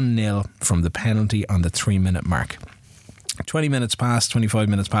 1-0 from the penalty on the 3-minute mark. 20 minutes pass, 25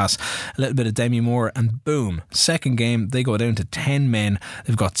 minutes pass, a little bit of Demi Moore, and boom, second game, they go down to 10 men.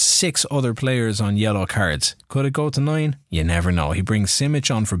 They've got 6 other players on yellow cards. Could it go to 9? You never know. He brings Simic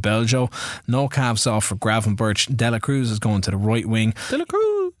on for Beljo, no calves off for Gravenberch. Dela Cruz is going to the right wing. Dela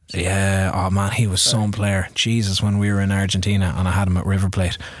Cruz! Yeah, oh man, he was some player. Jesus, when we were in Argentina and I had him at River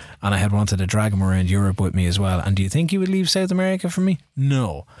Plate, and I had wanted to drag him around Europe with me as well. And do you think he would leave South America for me?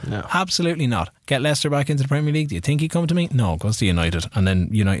 No. Absolutely not. Get Leicester back into the Premier League. Do you think he'd come to me? No, goes to United. And then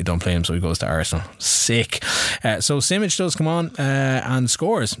United don't play him, so he goes to Arsenal. Sick. So Simic does come on and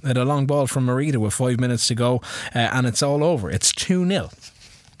scores at a long ball from Morita with 5 minutes to go, and it's all over. It's 2-0.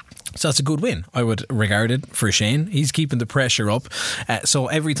 So that's a good win, I would regard it, for Shane. He's keeping the pressure up. So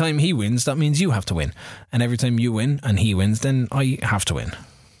every time he wins, that means you have to win. And every time you win and he wins, then I have to win.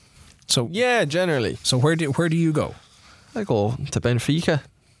 So yeah, generally. So where do you go? I go to Benfica.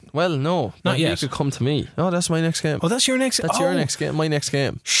 Well, no, not Benfica yet. Come to me. Oh, that's my next game. Oh, that's your next. That's your next game. My next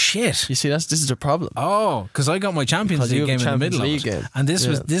game. Shit. You see, this is a problem. Oh, because I got my Champions League game in the middle of it, game. And this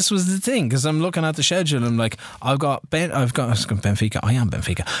was the thing, because I'm looking at the schedule and I'm like, I've got Benfica. I am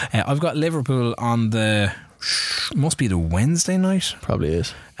Benfica. I've got Liverpool on the. Must be the Wednesday night. Probably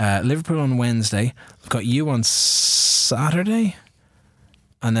is. Liverpool on Wednesday. I've got you on Saturday.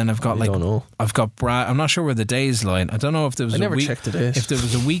 And then I've got I'm not sure where the days lie. I don't know if there was checked the days. If there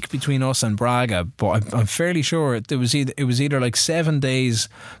was a week between us and Braga, but I'm fairly sure it was either like 7 days,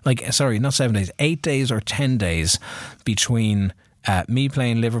 not 7 days, 8 days or 10 days between me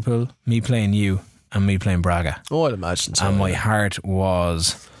playing Liverpool, me playing you, and me playing Braga. Oh, I'd imagine so. And my heart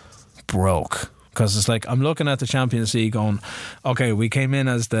was broke. Because it's like I'm looking at the Champions League going, okay, we came in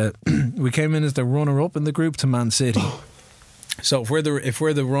as the runner up in the group to Man City. So if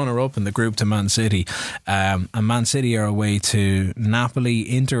we're the runner up in the group to Man City, and Man City are away to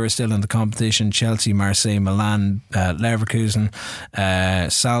Napoli, Inter are still in the competition, Chelsea, Marseille, Milan, Leverkusen,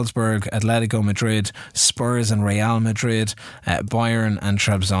 Salzburg, Atletico Madrid, Spurs and Real Madrid, Bayern and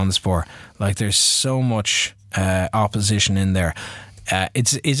Trabzonspor. Like, there's so much opposition in there.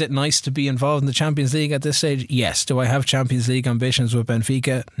 Is it nice to be involved in the Champions League at this stage? Yes. Do I have Champions League ambitions with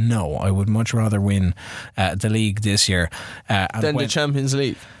Benfica? No. I would much rather win the league this year than the Champions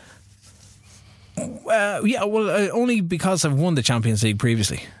League. Only because I've won the Champions League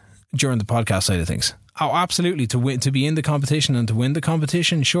previously during the podcast side of things. Oh, absolutely. To be in the competition and to win the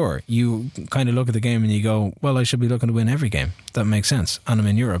competition, sure. You kind of look at the game and you go, well, I should be looking to win every game. That makes sense. And I'm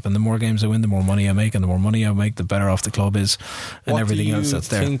in Europe, and the more games I win, the more money I make, and the more money I make, the better off the club is, and everything else that's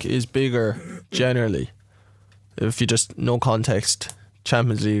there. What do you think is bigger generally? If you just, no context,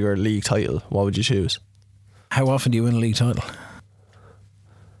 Champions League or league title, what would you choose? How often do you win a league title?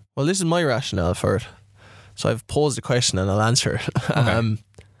 Well, this is my rationale for it. So I've posed a question and I'll answer it. Okay.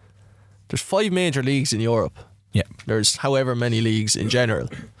 There's 5 major leagues in Europe. Yeah. There's however many leagues in general.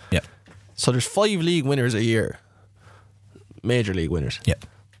 Yeah. So there's 5 league winners a year. Major league winners. Yeah.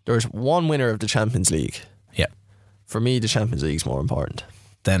 There's 1 winner of the Champions League. Yeah. For me, the Champions League is more important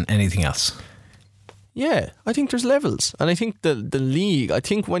than anything else. Yeah, I think there's levels. And I think the league, I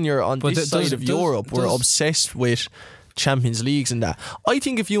think when you're on this side of Europe, we're obsessed with Champions Leagues and that. I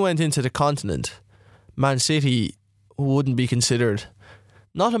think if you went into the continent, Man City wouldn't be considered,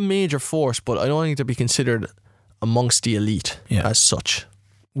 not a major force, but I don't think they'd be considered amongst the elite as such.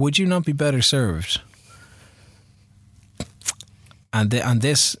 Would you not be better served? And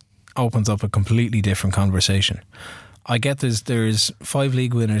this opens up a completely different conversation. I get there's 5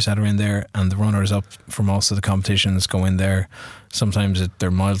 league winners that are in there, and the runners up for most of the competitions go in there. Sometimes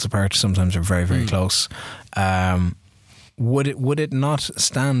they're miles apart, sometimes they're very, very close. Would it not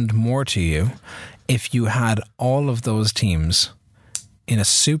stand more to you if you had all of those teams in a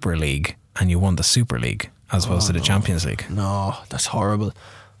Super League and you won the Super League as opposed to the Champions League? No, that's horrible,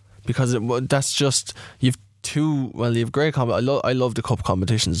 because that's just, you've great I love the cup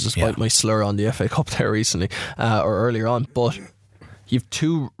competitions, despite my slur on the FA Cup there recently or earlier on, but you've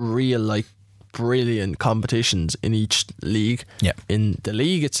 2 real brilliant competitions in each league, in the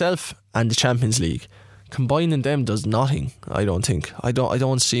league itself and the Champions League. Combining them does nothing, I don't think. I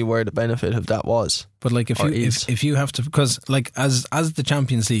don't see where the benefit of that was. But if you have to, because as the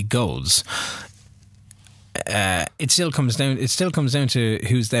Champions League goes, it still comes down to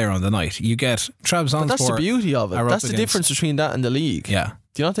who's there on the night. You get Trabzonspor. But that's the beauty of it. That's the difference between that and the league. Yeah.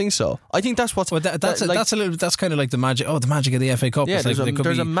 Do you not think so? I think that's what's... Well, that's kind of like the magic. Oh, the magic of the FA Cup. Yeah, it's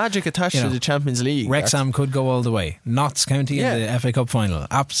there's a magic attached to the Champions League. Wrexham could go all the way. Notts County in the FA Cup final.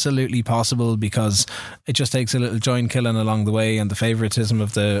 Absolutely possible, because it just takes a little joint killing along the way, and the favouritism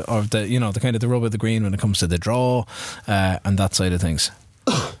of the the kind of the rub of the green when it comes to the draw and that side of things.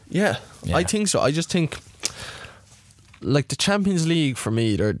 Yeah, I think so. I just think, like, the Champions League for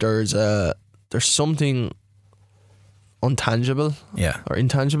me, there's something untangible or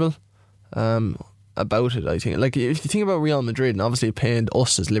intangible about it. I think, like, if you think about Real Madrid, and obviously it pained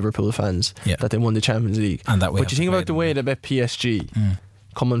us as Liverpool fans that they won the Champions League, and that way, but you think about the way they bet PSG,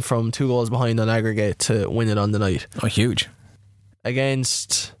 coming from 2 goals behind on aggregate to win it on the night. Oh, huge.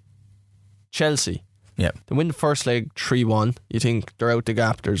 Against Chelsea, yeah, they win the first leg 3-1. You think they're out the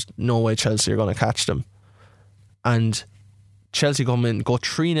gap, there's no way Chelsea are going to catch them, and Chelsea come in, go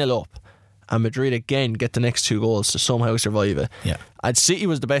 3-0 up, and Madrid again get the next 2 goals to somehow survive it. Yeah. And City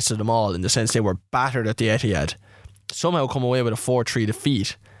was the best of them all, in the sense they were battered at the Etihad, somehow come away with a 4-3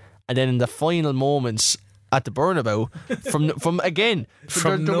 defeat, and then in the final moments at the Bernabeu, there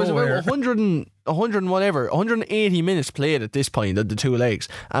was about 180 minutes played at this point at the 2 legs,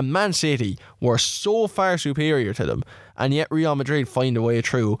 and Man City were so far superior to them, and yet Real Madrid find a way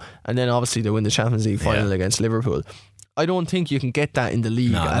through, and then obviously they win the Champions League final against Liverpool. I don't think you can get that in the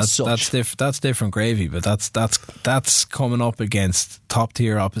league such. That's different gravy, but that's coming up against top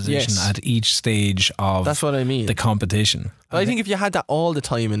tier opposition at each stage of that's what I mean. The competition. But I think if you had that all the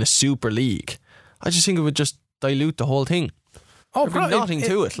time in a Super League, I just think it would just dilute the whole thing. There'd be nothing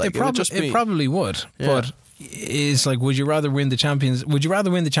to it. Like, it probably would. Yeah. But is like, would you rather win the Champions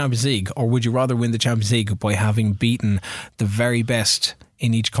League, or would you rather win the Champions League by having beaten the very best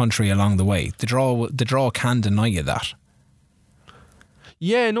in each country along the way? The draw can deny you that.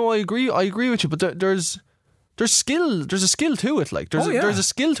 Yeah, no, I agree with you, but there's skill. There's a skill to it. Like, there's a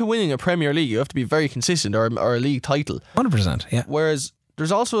skill to winning a Premier League. You have to be very consistent, or a league title. 100%. Yeah. Whereas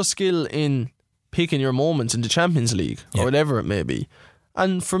there's also a skill in picking your moments in the Champions League, or whatever it may be.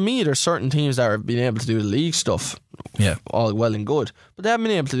 And for me, there's certain teams that have been able to do the league stuff, all well and good, but they haven't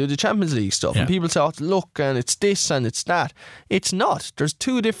been able to do the Champions League stuff. And people say, "Oh, look, and it's this and it's that." It's not. There's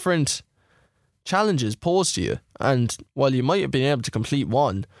 2 different challenges posed to you, and while you might have been able to complete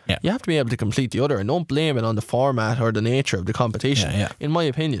one, you have to be able to complete the other, and don't blame it on the format or the nature of the competition. In my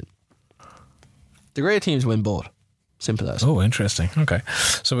opinion, the great teams win both. Simple as. Oh, interesting. Okay,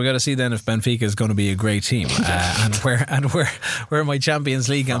 so we got to see then if Benfica is going to be a great team, and where my Champions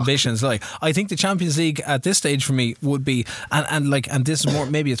League ambitions lie. I think the Champions League at this stage for me would be, and this is more,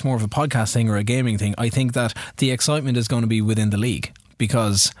 maybe it's more of a podcast thing or a gaming thing. I think that the excitement is going to be within the league,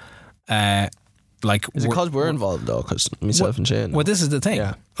 because is it because we're involved though? Because myself and Shane. Well, this is the thing.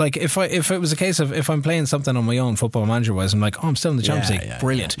 Yeah. Like, if it was a case of, if I'm playing something on my own, Football Manager wise, I'm like, oh, I'm still in the Champions League.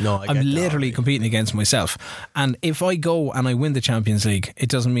 Brilliant. No, I'm literally competing against myself. And if I go and I win the Champions League, it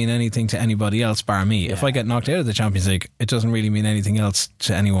doesn't mean anything to anybody else bar me. If I get knocked out of the Champions League, it doesn't really mean anything else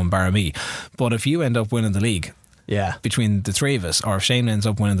to anyone bar me. But if you end up winning the league, between the 3 of us, or if Shane ends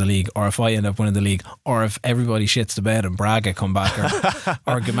up winning the league, or if I end up winning the league, or if everybody shits the bed and Braga come back,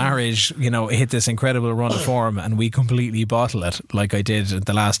 or Gamarij, hit this incredible run of form and we completely bottle it, like I did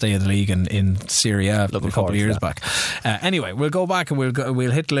the last day of the league in Serie A a couple of years back. Anyway, we'll go back and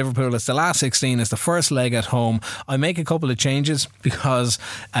we'll hit Liverpool. It's the last 16. It's the first leg at home. I make a couple of changes because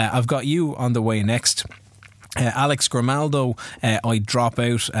I've got you on the way next. Alex Grimaldo, I drop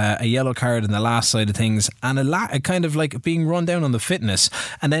out, a yellow card in the last side of things, and a kind of like being run down on the fitness,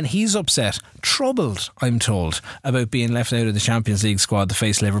 and then he's upset, troubled, I'm told, about being left out of the Champions League squad to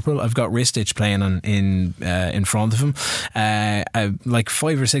face Liverpool. I've got Ristic playing in front of him. Like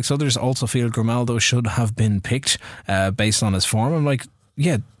 5 or 6 others also feel Grimaldo should have been picked based on his form. I'm like,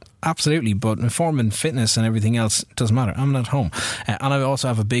 yeah, absolutely, but form and fitness and everything else doesn't matter. I'm not home, and I also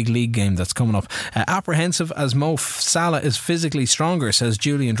have a big league game that's coming up. Apprehensive as Mo Salah is physically stronger, says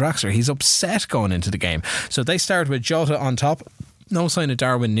Julian Draxler. He's upset going into the game. So they start with Jota on top. No sign of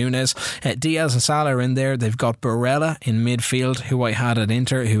Darwin Núñez. Diaz and Salah are in there. They've got Barella in midfield, who I had at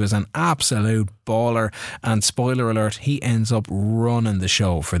Inter, who is an absolute baller. And spoiler alert, he ends up running the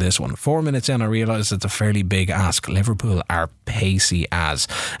show for this one. 4 minutes in, I realise it's a fairly big ask. Liverpool are pacey as.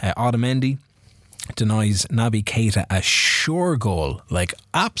 Otamendi denies Naby Keita a sure goal, like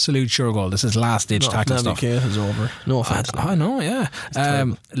absolute sure goal. This is last ditch tackle stuff. Naby Keita's over. No offense. I know, yeah.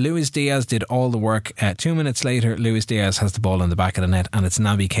 Luis Diaz did all the work. 2 minutes later, Luis Diaz has the ball in the back of the net, and it's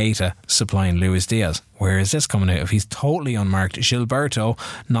Naby Keita supplying Luis Diaz. Where is this coming out of? He's totally unmarked. Gilberto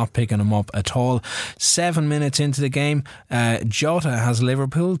not picking him up at all. 7 minutes into the game, Jota has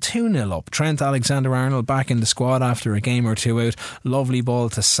Liverpool 2-0 up. Trent Alexander-Arnold back in the squad after a game or two out. Lovely ball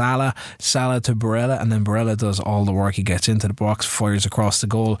to Salah to Barella, and then Barella does all the work. He gets into the box, fires across the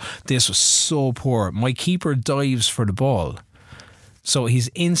goal. This was so poor. My keeper dives for the ball, so he's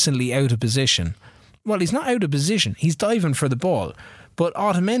instantly out of position. Well, he's not out of position, he's diving for the ball, but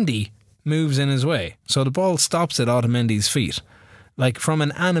Otamendi moves in his way, so the ball stops at Otamendi's feet. Like, from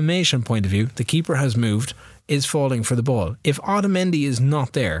an animation point of view, the keeper has moved, is falling for the ball. If Otamendi is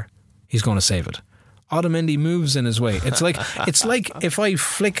not there, he's going to save it. Otamendi moves in his way. It's like if I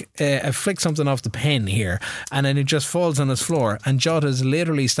flick something off the pen here, and then it just falls on his floor, and Jota's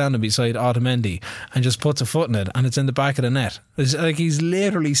literally standing beside Otamendi and just puts a foot in it, and it's in the back of the net. It's like he's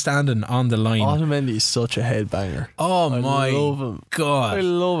literally standing on the line. Otamendi is such a headbanger. Oh my God, I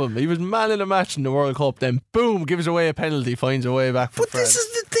love him. He was man of the match in the World Cup. Then boom, gives away a penalty, finds a way back for But this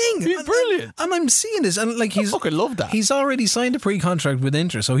is the thing. He's brilliant, and I'm seeing this, and like I fucking love that. He's already signed a pre-contract with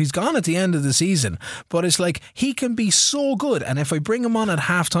Inter, so he's gone at the end of the season. But it's like he can be so good, and if I bring him on at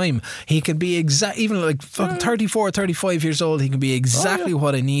half time, he can be even like fucking 34, 35 years old. He can be exactly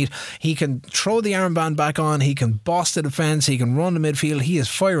what I need. He can throw the armband back on. He can boss the defence. He can run the midfield. He is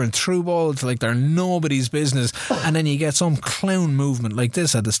firing through balls like they're nobody's business. And then you get some clown movement like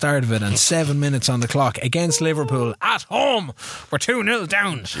this at the start of it, and 7 minutes on the clock against Liverpool at home. We're 2-0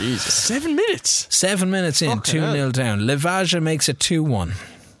 down. Jesus, 7 minutes. 7 minutes in, 2-0 down. Levaja makes it 2-1.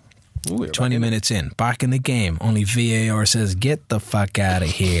 20 minutes in, back in the game. Only VAR says, get the fuck out of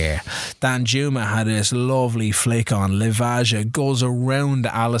here. Dan Juma had this lovely flick on. Levaja goes around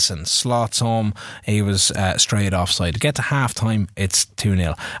Alisson, slots home. He was straight offside. To get to half time, it's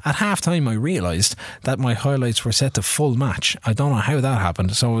 2-0. At half time, I realised that my highlights were set to full match. I don't know how that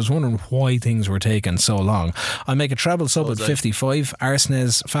happened, so I was wondering why things were taking so long. I make a treble sub at 55.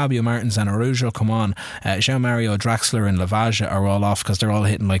 Arsenes, Fabio Martins and Arujo come on. Jean-Mario Draxler and Levaja are all off because they're all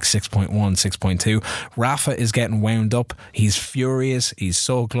hitting like 6.1, 6.2. Rafa is getting wound up. He's furious. He's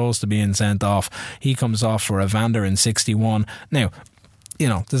so close to being sent off. He comes off for Evander in 61. Now, you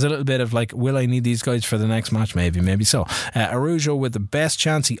know, there's a little bit of like, will I need these guys for the next match? Maybe so. Arujo with the best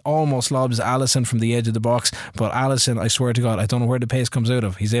chance. He almost lobs Alisson from the edge of the box, but Alisson, I swear to God, I don't know where the pace comes out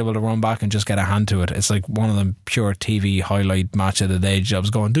of. He's able to run back and just get a hand to it. It's like one of them pure TV highlight match of the day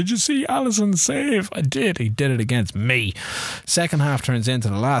jobs going, did you see Alisson save? I did. He did it against me. Second half turns into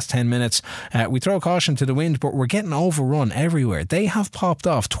the last 10 minutes. We throw caution to the wind, but we're getting overrun everywhere. They have popped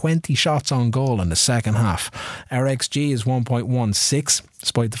off 20 shots on goal in the second half. Our XG is 1.16,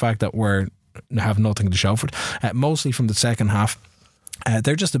 despite the fact that we have nothing to show for it. Mostly from the second half.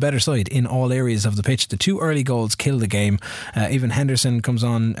 They're just a better side in all areas of the pitch. The two early goals kill the game. Even Henderson comes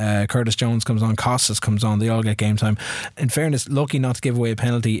on, Curtis Jones comes on, Costas comes on. They all get game time. In fairness, lucky not to give away a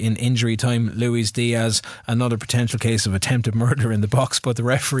penalty in injury time. Luis Diaz, another potential case of attempted murder in the box, but the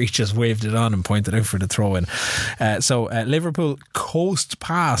referee just waved it on and pointed out for the throw in. So Liverpool coast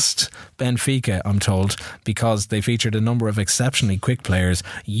past Benfica, I'm told, because they featured a number of exceptionally quick players,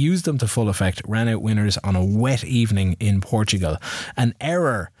 used them to full effect, ran out winners on a wet evening in Portugal. An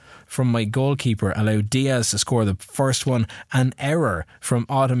error from my goalkeeper allowed Diaz to score the first one. An error from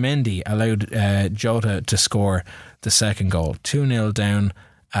Otamendi allowed Jota to score the second goal. 2-0 down.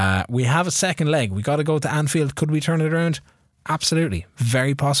 We have a second leg. We got to go to Anfield. Could we turn it around? Absolutely.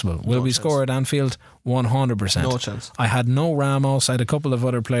 Very possible. Will we score at Anfield? 100%. No chance. I had no Ramos. I had a couple of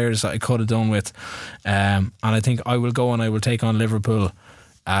other players that I could have done with. And I think I will go and I will take on Liverpool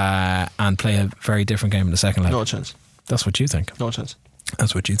and play a very different game in the second leg. No chance. That's what you think. No chance.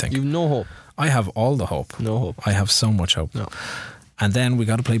 That's what you think. You've no hope. I have all the hope. No hope. I have so much hope. No. And then we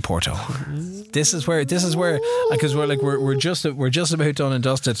got to play Porto. This is where because we're just about done and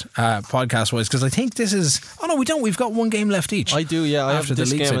dusted podcast wise, because I think this is, oh no, we don't, we've got one game left each. I do, yeah. I have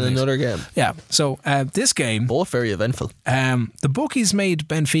this game and another game. Yeah. So this game, both very eventful. The bookies made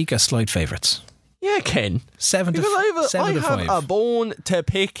Benfica slight favourites. Yeah, Ken. 7 to 5. I have a bone to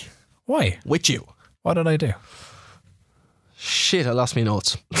pick. Why? With you. What did I do? Shit, I lost my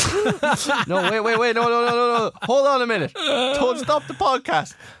notes. No, wait, no. Hold on a minute. Don't stop the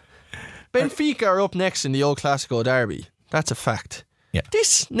podcast. Benfica are up next in the Old Clasico derby. That's a fact. Yeah.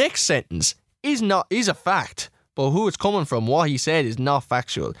 This next sentence is a fact, but who it's coming from, what he said, is not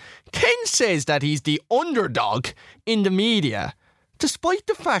factual. Ken says that he's the underdog in the media. despite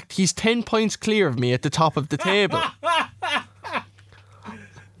the fact he's 10 points clear of me at the top of the table. What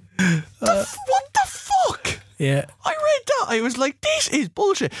the fuck? Yeah. I read that. I was like, this is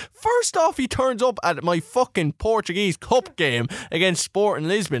bullshit. First off, he turns up at my fucking Portuguese Cup game against Sporting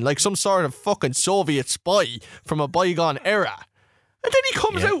Lisbon like some sort of fucking Soviet spy from a bygone era. And then he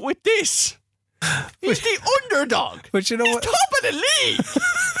comes out with this. He's the underdog. But you know He's what? top of the league.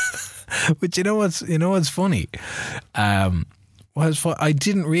 But you know what's funny? I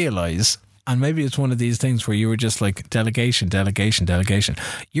didn't realise, and maybe it's one of these things where you were just like delegation.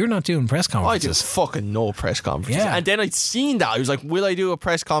 You're not doing press I conferences. do fucking no press conferences. Yeah. And then I'd seen that. I was like, will I do a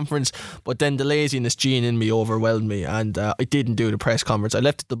press conference? But then the laziness gene in me overwhelmed me, and I didn't do the press conference. I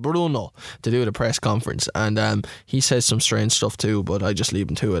left it to Bruno to do the press conference, and he says some strange stuff too, but I just leave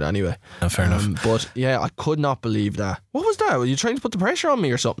him to it anyway. Fair enough. But yeah, I could not believe that. What was that? Were you trying to put the pressure on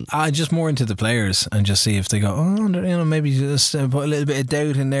me or something? Just more into the players and just see if they go, maybe just put a little bit of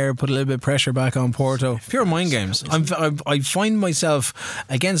doubt in there, put a little bit of pressure back on Porto. Pure mind games. I find myself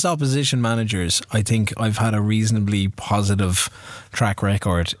against opposition managers. I think I've had a reasonably positive track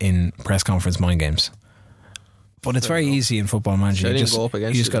record in press conference mind games. But it's very easy in Football Manager. You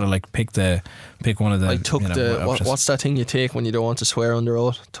just got to like pick one of the. I took what's that thing you take when you don't want to swear under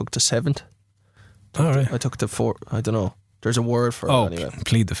oath? Took the 7th. I took the 4th. I don't know. There's a word for it anyway.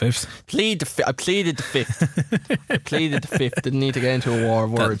 Plead the 5th. I pleaded the 5th. Didn't need to get into a war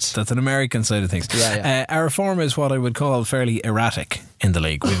of words. That's an American side of things. Yeah. Our form is what I would call fairly erratic in the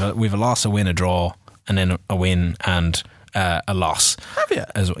league. We've a loss, a win, a draw, and then a win and a loss. Have you?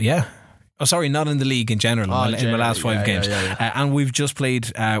 Yeah. Oh, sorry, not in the league in general. In my last 5 games, and we've just played.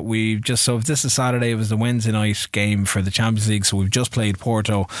 So if this is Saturday, it was the Wednesday night game for the Champions League. So we've just played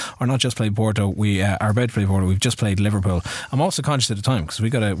Porto, or not just played Porto. We are about to play Porto. We've just played Liverpool. I'm also conscious of the time because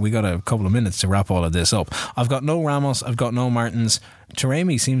we got a couple of minutes to wrap all of this up. I've got no Ramos. I've got no Martins.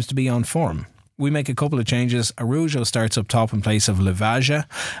 Taremi seems to be on form. We make a couple of changes. Araujo starts up top in place of Lavaja.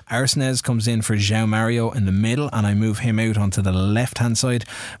 Arsenez comes in for João Mario in the middle, and I move him out onto the left hand side,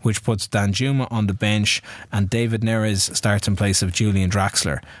 which puts Danjuma on the bench, and David Neres starts in place of Julian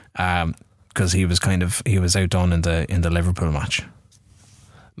Draxler because he was outdone in the Liverpool match.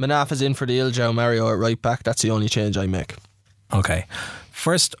 Manaf is in for the João Mario at right back. That's the only change I make. Okay.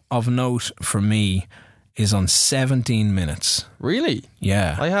 First of note for me is on 17 minutes. Really?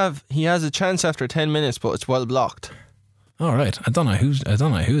 Yeah. He has a chance after 10 minutes, but it's well blocked. All right. I don't know who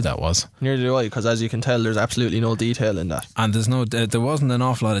that was. Neither do I, because as you can tell, there's absolutely no detail in that. And there wasn't an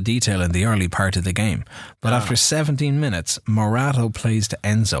awful lot of detail in the early part of the game. But after 17 minutes, Morato plays to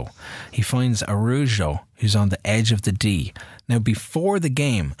Enzo. He finds Araujo, who's on the edge of the D. Now, before the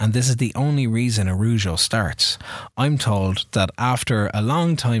game, and this is the only reason Araujo starts, I'm told that after a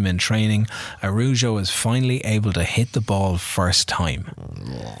long time in training, Araujo is finally able to hit the ball first time.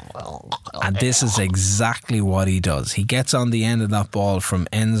 And this is exactly what he does. He gets on the end of that ball from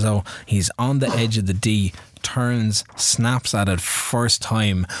Enzo. He's on the edge of the D, turns, snaps at it first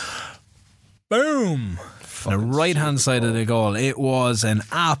time. Boom! The right hand side of the goal. It was an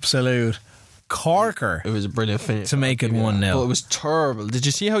absolute corker. It was a brilliant finish to make it 1-0. But it was terrible. Did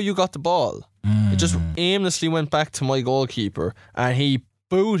you see how you got the ball? It just aimlessly went back to my goalkeeper and he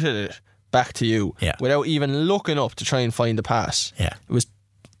booted it back to you without even looking up to try and find the pass. Yeah. It was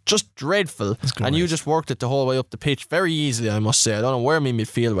just dreadful, and you just worked it the whole way up the pitch very easily, I must say. I don't know where my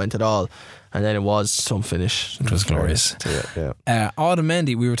midfield went at all, and then it was some finish. It was glorious. Yeah.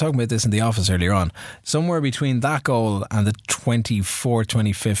 Otamendi, we were talking about this in the office earlier on, somewhere between that goal and the 24th,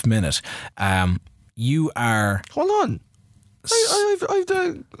 25th minute, you are... Hold on.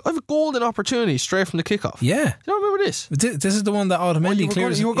 I've a golden opportunity straight from the kickoff. Yeah. Do you remember this? This is the one that Otamendi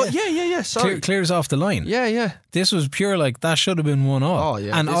clears. Sorry. Clears off the line. Yeah. This was pure like that should have been 1-1. Oh,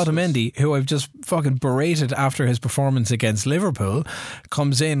 yeah, and Otamendi, who I've just fucking berated after his performance against Liverpool,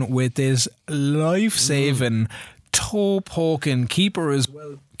 comes in with this life-saving, toe-poking keeper is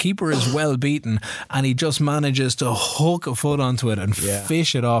well beaten, and he just manages to hook a foot onto it and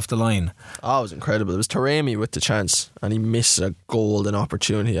fish it off the line. Oh, it was incredible. It was Taremi with the chance, and he missed a golden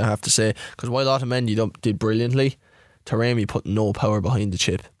opportunity, I have to say, because while Otamendi did brilliantly, Taremi put no power behind the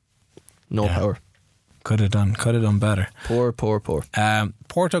chip. No power. Could have done better. Poor.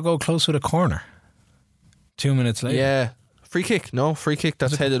 Porto go close with a corner 2 minutes later. Yeah. Free kick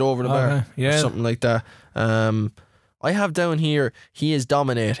that's headed over the bar. Yeah. Something like that. I have down here, he is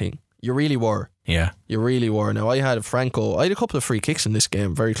dominating. You really were. Yeah. You really were. Now, I had a couple of free kicks in this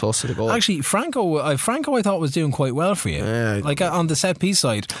game, very close to the goal. Actually, Franco I thought was doing quite well for you. On the set piece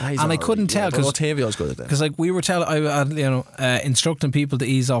side. And I couldn't tell because Otavio's good at that. Because we were instructing people to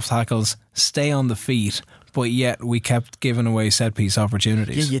ease off tackles, stay on the feet, but yet we kept giving away set piece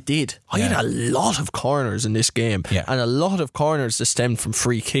opportunities. Yeah, you did. I had a lot of corners in this game, and a lot of corners that stemmed from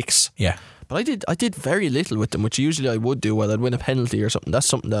free kicks. Yeah. But I did very little with them, which usually I would do. I'd win a penalty or something. That's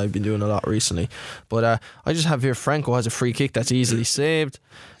something that I've been doing a lot recently. But I just have here Franco has a free kick that's easily saved.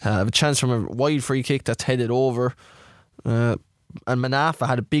 I have a chance from a wide free kick that's headed over. And Manafa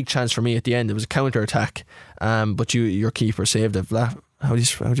had a big chance for me at the end. It was a counter attack, but your keeper saved it. How do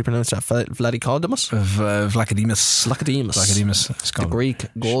you pronounce that? Vladikaldimus? Vlachodimos. It's the called Greek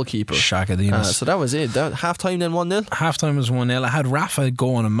goalkeeper. Shakadimus. So that was it. Half time then 1-0. Half time was 1-0. I had Rafa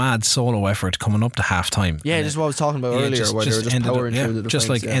go on a mad solo effort coming up to half time. Yeah, this is what I was talking about earlier, where they were just powering through the defence. Just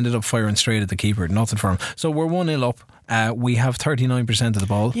like ended up firing straight at the keeper. Nothing for him. So we're 1-0 up. We have 39% of the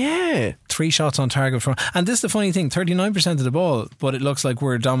ball. Yeah. 3 shots on target from, and this is the funny thing, 39% of the ball, but it looks like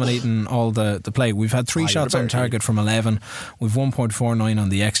we're dominating all the play. We've had 3 shots on target from 11. We've 1.49 on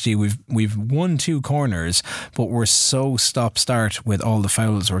the XG. We've won 2 corners, but we're so stop-start with all the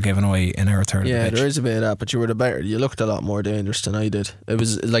fouls we're giving away in our third of the pitch. There is a bit of that, but you were the better. You looked a lot more dangerous than I did. It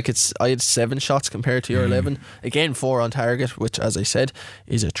was like I had 7 shots compared to your 11. Again, 4 on target, which, as I said,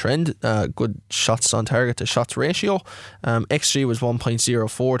 is a trend. Good shots on target to shots ratio. XG was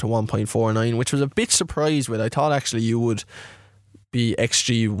 1.04 to 1.49, which was a bit surprised with. I thought actually you would be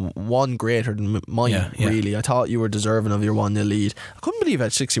XG 1 greater than mine, really. I thought you were deserving of your 1-0 lead. I couldn't believe I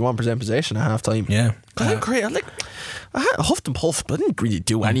had 61% possession at half time. Yeah. Great. I had huffed and puffed, but I didn't really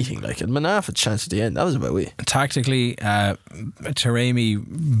do anything. Like, Manaf had a chance at the end. That was about it. Tactically, Taremi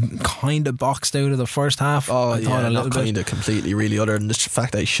kind of boxed out of the first half. I thought a little bit. Kind of completely, really, other than the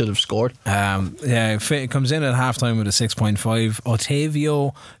fact that he should have scored. It comes in at half time with a 6.5.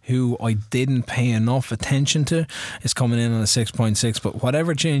 Otavio, who I didn't pay enough attention to, is coming in on a 6.6. But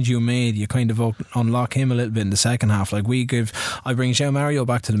whatever change you made, you kind of unlock him a little bit in the second half. Like I bring João Mario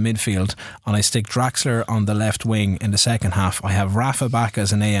back to the midfield, and I stick Draxler on the left wing in the second half. I have Rafa back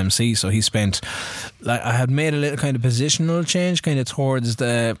as an AMC, so he spent, like, I had made a little kind of positional change kind of towards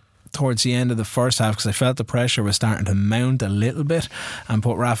the end of the first half, because I felt the pressure was starting to mount a little bit, and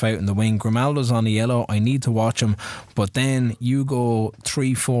put Rafa out in the wing. Grimaldo's on the yellow. I need to watch him. But then you go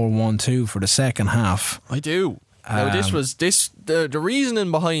 3-4-1-2 for the second half. I do. Now the reasoning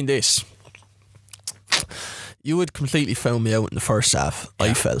behind this, you had completely found me out in the first half.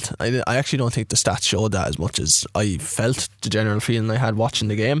 I felt I actually don't think the stats showed that as much as I felt, the general feeling I had watching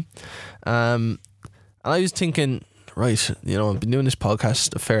the game. And I was thinking, right, I've been doing this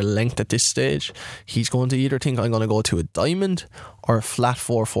podcast a fair length at this stage. He's going to either think I'm going to go to a diamond or a flat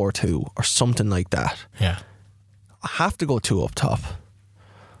 4-4-2 or something like that. Yeah, I have to go 2 up top.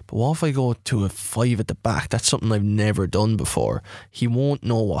 But what if I go to a 5 at the back? That's something I've never done before. He won't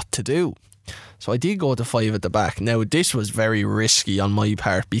know what to do. So I did go to 5 at the back. Now, this was very risky on my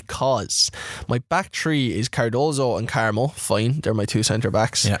part, because my back 3 is Cardozo and Carmo. Fine, they're my 2 centre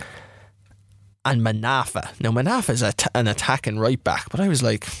backs. Yeah. And Manafa. Now, Manafa is an attacking right back, but I was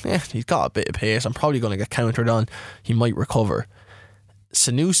like, he's got a bit of pace. I'm probably going to get countered on. He might recover.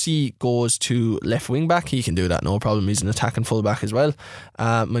 Sanusi goes to left wing back. He can do that, no problem. He's an attacking full back as well.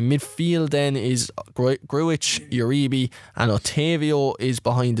 My midfield then is Grujic, Uribe, and Otavio is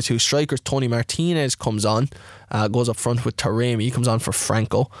behind the 2 strikers. Tony Martinez comes on, goes up front with Taremi. He comes on for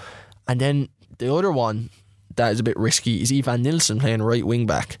Franco. And then the other one that is a bit risky is Ivan Nilsson playing right wing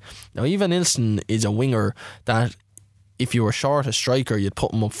back. Now, Ivan Nilsson is a winger that, if you were short a striker, you'd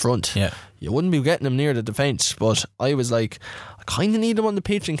put him up front. Yeah. You wouldn't be getting him near the defence. But I was like, I kind of need him on the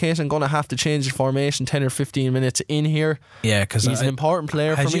pitch in case I'm going to have to change the formation 10 or 15 minutes in here. Yeah, because he's an important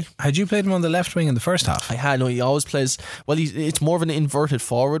player for me. Had you played him on the left wing in the first half? I had. No, he always plays. Well, it's more of an inverted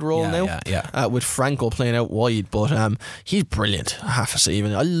forward role now. Yeah. With Franco playing out wide, but he's brilliant. I have to say,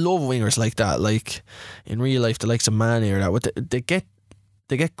 even I love wingers like that. Like in real life, the likes of Mane or that.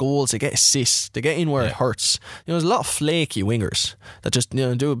 They get goals, they get assists, they get in where it hurts. There's a lot of flaky wingers that just do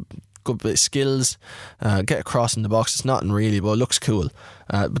a good bit of skills, get across in the box. It's nothing really, but it looks cool.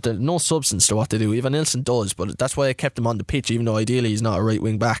 But there's no substance to what they do. Ivan Nilsson does, but that's why I kept him on the pitch, even though ideally he's not a right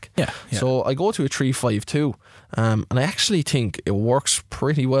wing back. Yeah. So I go to a 3-5-2, and I actually think it works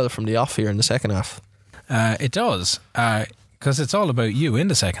pretty well from the off here in the second half. It does. Because it's all about you in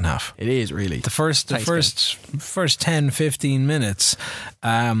the second half. It is, really. The first 10-15 minutes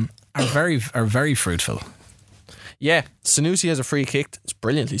are very fruitful. Yeah, Sanusi has a free kick. It's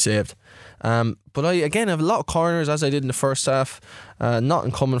brilliantly saved. But I have a lot of corners, as I did in the first half.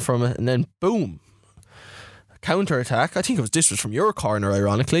 Nothing coming from it, and then boom, counter attack. I think this was from your corner,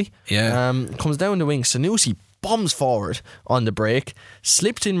 ironically. Yeah. Comes down the wing. Sanusi bombs forward on the break,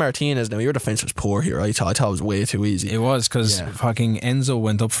 slipped in Martinez. Now your defence was poor here. I thought it was way too easy. It was, because fucking Enzo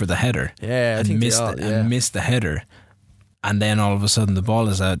went up for the header. Yeah, I think and missed the header, and then all of a sudden the ball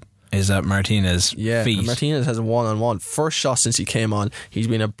is at Martinez' feet. Martinez has a 1-on-1 first shot since he came on. He's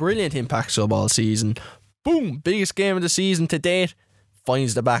been a brilliant impact sub all season. Boom, biggest game of the season to date.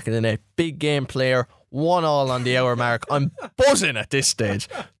 Finds the back of the net. Big game player. 1-1 on the hour mark. I'm buzzing at this stage.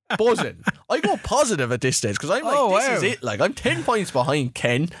 Buzzing. I go positive at this stage because I'm like, this is it. Like, I'm 10 points behind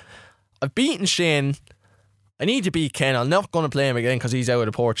Ken. I've beaten Shane. I need to beat Ken. I'm not going to play him again because he's out of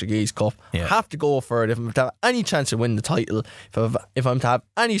the Portuguese Cup. I have to go for it if I'm to have any chance of winning the title. If I'm to have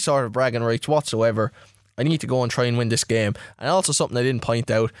any sort of bragging rights whatsoever, I need to go and try and win this game. And also something I didn't point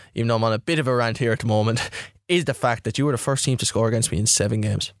out, even though I'm on a bit of a rant here at the moment, is the fact that you were the first team to score against me in 7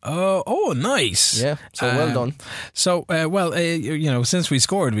 games. Oh, nice. Yeah, so well done. So, since we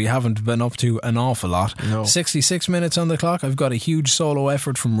scored, we haven't been up to an awful lot. No. 66 minutes on the clock. I've got a huge solo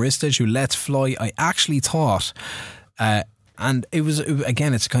effort from Ristage, who lets fly. I actually thought... and it was,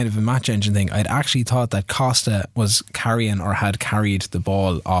 again, it's kind of a match engine thing. I'd actually thought that Costa was carrying or had carried the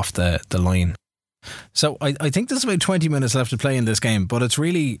ball off the line. So I think there's about 20 minutes left to play in this game, but it's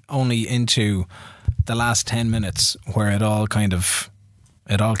really only into the last 10 minutes where it all kicks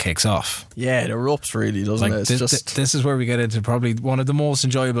off. Yeah, it erupts really, doesn't it? This is where we get into probably one of the most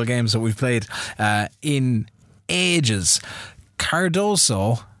enjoyable games that we've played in ages.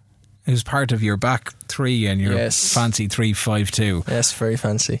 Cardoso, who's part of your back three and your fancy 3-5-2. Yes, very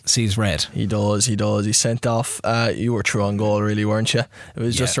fancy. Sees red. He does. He sent off. You were true on goal, really, weren't you? It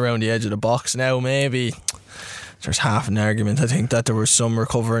was just around the edge of the box. Now, maybe there's half an argument. I think that there were some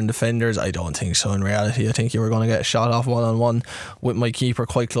recovering defenders. I don't think so in reality. I think you were going to get a shot off 1-on-1 with my keeper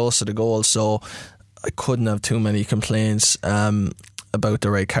quite close to the goal, so I couldn't have too many complaints about the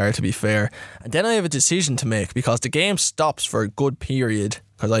red card, to be fair. And then I have a decision to make because the game stops for a good period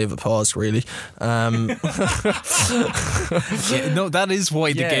because I have a pause, really. That is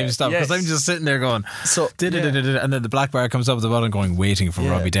why the game stopped, because I'm just sitting there going, and then the black bar comes up at the bottom going, waiting for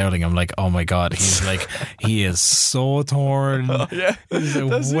Robbie Dowling. I'm like, oh my God, he is so torn. Where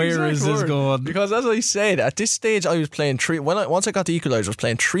is this going? Because as I said, at this stage I was playing once I got the equaliser, I was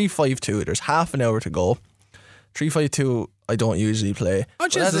playing 3-5-2. There's half an hour to go. 3-5-2 I don't usually play. Oh,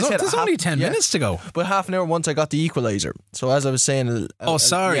 Jesus, there's only 10 minutes to go. But half an hour once I got the equaliser. So as I was saying...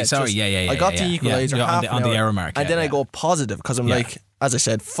 sorry. I got the equaliser half on the hour mark. And then I go positive because I'm like, as I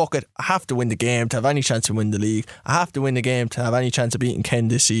said, fuck it. I have to win the game to have any chance to win the league. I have to win the game to have any chance of beating Ken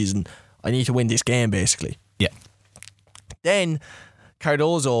this season. I need to win this game, basically. Yeah. Then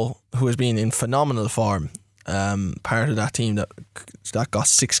Cardoso, who has been in phenomenal form, part of that team that got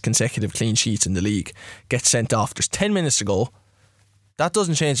 6 consecutive clean sheets in the league, gets sent off. There's 10 minutes to go. That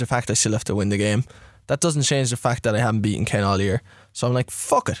doesn't change the fact I still have to win the game. That doesn't change the fact that I haven't beaten Ken all year. So I'm like,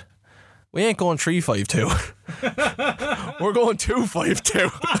 fuck it, we ain't going 3-5-2. We're going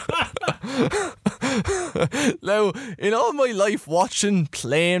 2-5-2. Now, in all my life watching,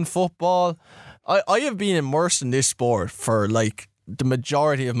 playing football, I have been immersed in this sport for like the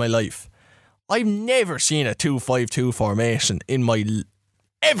majority of my life. I've never seen a 2-5-2 formation in my...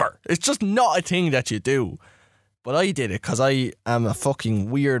 ever. It's just not a thing that you do. But I did it because I am a fucking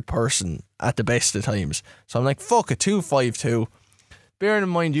weird person at the best of times. So I'm like, fuck it, 2-5-2. Bearing in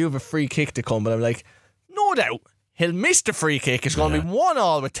mind you have a free kick to come, but I'm like, no doubt, he'll miss the free kick. It's going to be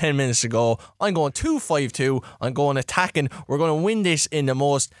 1-1 with 10 minutes to go. I'm going 2-5-2. I'm going attacking. We're going to win this in the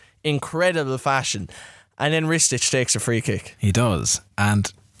most incredible fashion. And then Ristic takes a free kick. He does.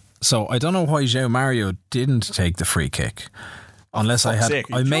 And... so I don't know why João Mario didn't take the free kick, unless I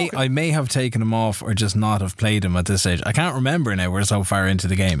may have taken him off or just not have played him at this stage. I can't remember now. We're so far into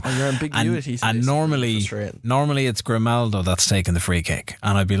the game. Oh, you're ambiguity. And normally it's Grimaldo that's taking the free kick,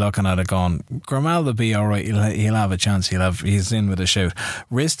 and I'd be looking at it going, Grimaldo be all right. He'll have a chance. He's in with a shout.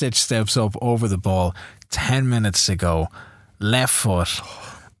 Ristic steps up over the ball. 10 minutes to go. Left foot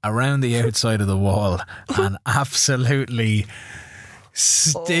around the outside of the wall, and absolutely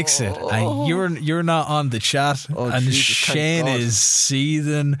sticks it, and you're not on the chat, and Jesus, Shane is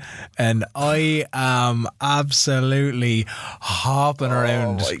seething, and I am absolutely hopping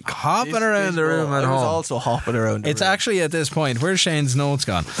around the room at home. I was also hopping around. It's actually at this point, where's Shane's notes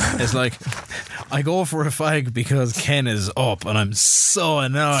gone? It's like I go for a fag because Ken is up, and I'm so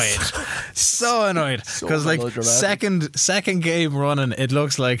annoyed, because like second game running, it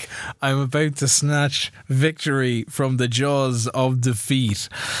looks like I'm about to snatch victory from the jaws of defeat.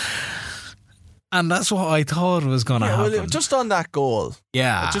 And that's what I thought was going to happen. Well, just on that goal,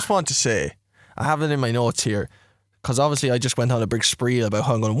 I just want to say, I have it in my notes here, because obviously I just went on a big spree about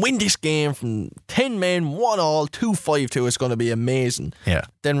how I'm going to win this game from 10 men, 1-1, 2-5-2. It's going to be amazing. Yeah.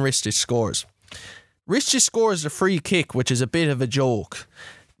 Then Ristich scores. Ristich scores a free kick, which is a bit of a joke.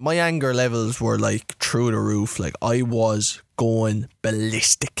 My anger levels were like through the roof. Like, I was going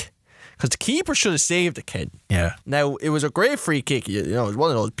ballistic. Because the keeper should have saved it, Ken. Yeah. Now, it was a great free kick. You know, it was one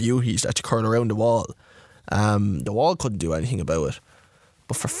of those beauties that you curl around the wall. The wall couldn't do anything about it.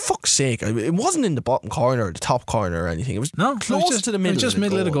 But for fuck's sake, it wasn't in the bottom corner or the top corner or anything. It was close to the middle. It was just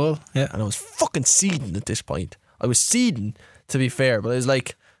middle of the goal. Yeah. And I was fucking seething at this point. I was seething, to be fair, but I was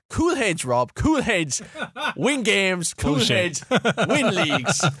like, cool heads, Rob. Cool heads. Win games. Cool heads. Win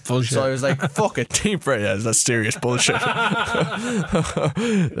leagues. Bullshit. So I was like, fuck it. Team Fred. Yeah, that's serious bullshit.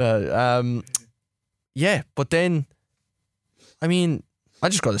 Yeah, but then, I mean, I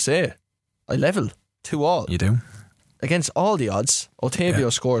just got to say, I level 2-2. You do? Against all the odds,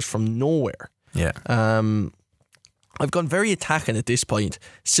 Otavio scores from nowhere. Yeah. I've gone very attacking at this point,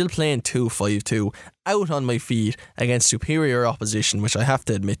 still playing 2-5-2, out on my feet against superior opposition, which I have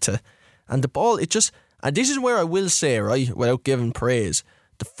to admit to. And the ball, and this is where I will say, right, without giving praise,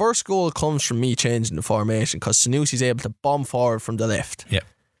 the first goal comes from me changing the formation because Sanusi's able to bomb forward from the left. Yeah.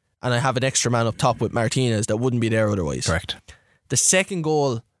 And I have an extra man up top with Martinez that wouldn't be there otherwise. Correct. The second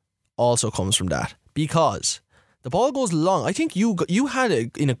goal also comes from that because the ball goes long. I think you had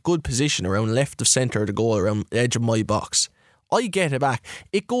it in a good position around left of centre of the goal, around the edge of my box. I get it back.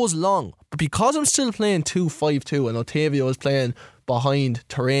 It goes long. But because I'm still playing 2-5-2 and Otavio is playing behind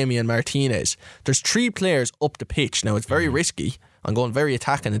Taremi and Martinez, there's 3 players up the pitch. Now, it's very risky. I'm going very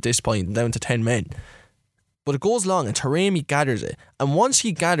attacking at this point, down to 10 men. But it goes long and Taremi gathers it. And once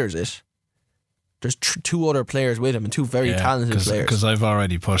he gathers it, there's 2 other players with him and 2 very talented players. Because I've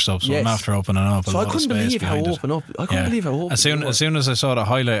already pushed up, so I'm after opening up. So I couldn't believe how open up. I couldn't believe how open. As soon as I saw the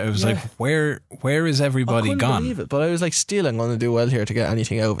highlight, I was like, "Where is everybody gone?" I couldn't believe it, but I was like, "Still, I'm going to do well here to get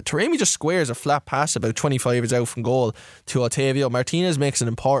anything out of it." Taremi just squares a flat pass about 25 yards out from goal to Otavio. Martinez makes an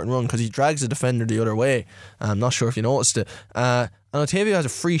important run because he drags the defender the other way. I'm not sure if you noticed it. And Otavio has a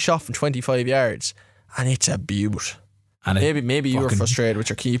free shot from 25 yards, and it's a beaut. And maybe you were frustrated with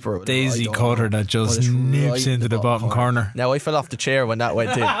your keeper. Daisy cutter that just nips into the bottom corner. Now I fell off the chair when that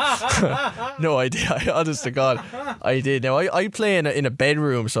went in. No, I did. Honest to God, I did. Now I play in a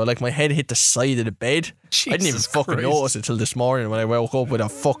bedroom, so like my head hit the side of the bed. I didn't even fucking notice it till this morning when I woke up with a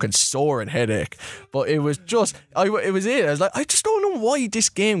fucking sore and headache. But it was just, it was it. I was like, I just don't know why this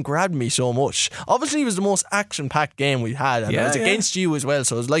game grabbed me so much. Obviously, it was the most action-packed game we had, and it was against you as well.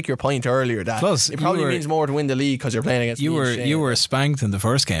 So it was like your point earlier that plus, it probably means more to win the league because you're playing against. You were spanked in the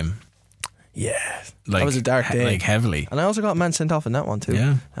first game. Yeah, that was a dark day, like heavily. And I also got a man sent off in that one too.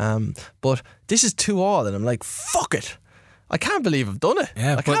 Yeah. But this is 2-2, and I'm like, fuck it. I can't believe I've done it.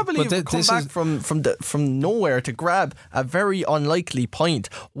 Yeah, I can't believe I've come back from nowhere to grab a very unlikely point.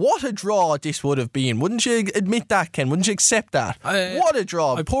 What a draw this would have been. Wouldn't you admit that, Ken? Wouldn't you accept that? What a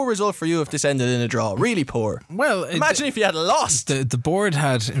draw. Poor result for you if this ended in a draw. Really poor. Well, imagine if you had lost. The board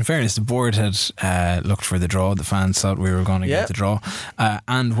had, in fairness, looked for the draw. The fans thought we were going to get the draw.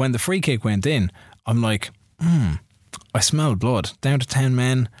 And when the free kick went in, I'm like, I smell blood. Down to 10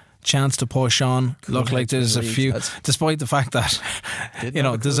 men. Chance to push on. Look like there's a few, despite the fact that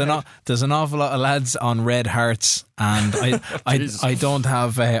there's an awful lot of lads on red hearts, and I don't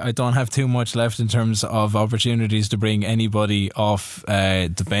have too much left in terms of opportunities to bring anybody off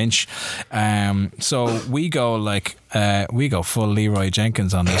the bench. So we go full Leroy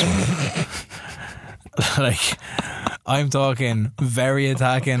Jenkins on this one. Like, I'm talking very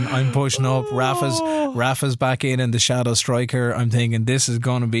attacking. I'm pushing up. Rafa's back in the shadow striker. I'm thinking this is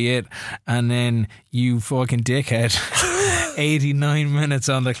going to be it. And then you fucking dickhead. 89 minutes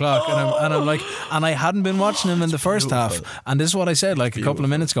on the clock. And I'm like, and I hadn't been watching him in the first half. And this is what I said like a couple of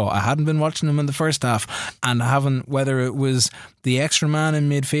minutes ago. I hadn't been watching him in the first half, and whether it was the extra man in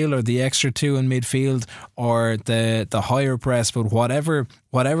midfield or the extra 2 in midfield or the higher press, but whatever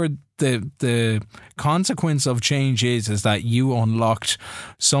the consequence of change is that you unlocked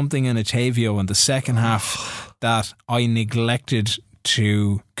something in Otavio in the second half that I neglected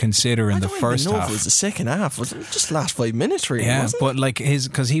to consider in the first half. It was the second half. Was it just last 5 minutes really? Yeah, wasn't but like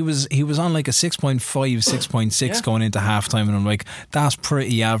because he was on like a 6.5, 6.6 going into half time, and I'm like, that's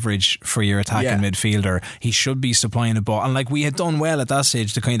pretty average for your attacking midfielder. He should be supplying a ball, and like we had done well at that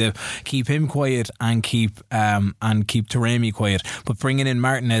stage to kind of keep him quiet and keep Taremi quiet. But bringing in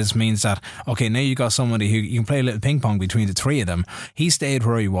Martinez means that okay, now you got somebody who you can play a little ping pong between the 3 of them. He stayed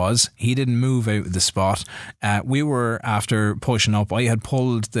where he was. He didn't move out of the spot. We were after pushing up. I had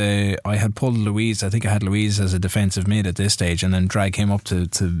pulled Louise. I think I had Louise as a defensive mid at this stage, and then drag him up to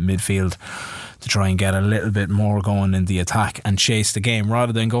midfield to try and get a little bit more going in the attack and chase the game,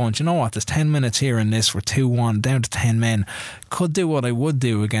 rather than going, do you know what, there's 10 minutes here in this, we're 2-1 down to 10 men, could do what I would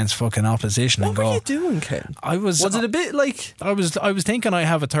do against fucking opposition. What were you doing, Ken? Was it a bit like, I was thinking I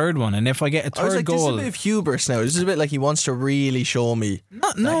have a third one, and if I get a third goal, this is a bit of hubris now. This is a bit like he wants to really show me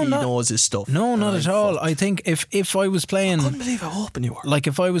that he knows his stuff. No, not at all. I think if I was playing, I couldn't believe how open you were. like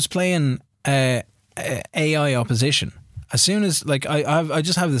if I was playing AI opposition, as soon as, like, I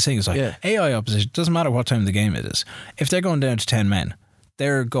just have this thing, it's like AI opposition, doesn't matter what time of the game it is, if they're going down to 10 men,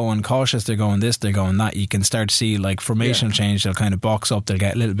 they're going cautious, they're going this, they're going that, you can start to see like formational change, they'll kind of box up, they'll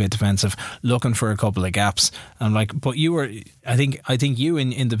get a little bit defensive, looking for a couple of gaps. And like, but you were, I think you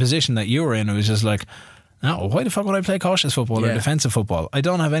in the position that you were in, it was just like, no, why the fuck would I play cautious football or defensive football? I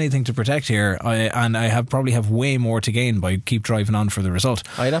don't have anything to protect here, and I probably have way more to gain by keep driving on for the result.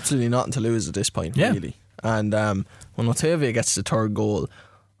 I had absolutely nothing to lose at this point, really. And when Otavia gets the third goal,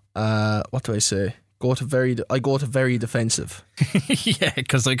 what do I say? I go to very defensive. Yeah,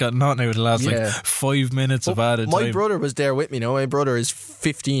 because I got nothing out of the last 5 minutes of added time. My brother was there with me. My brother is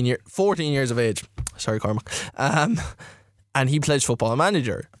 14 years of age. Sorry, Cormac. And he plays Football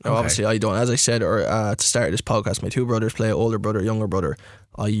Manager. Now, obviously, I don't. As I said at the start of this podcast, my two brothers play, older brother, younger brother.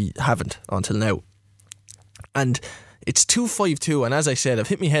 I haven't until now. And it's 2-5-2, and as I said, I've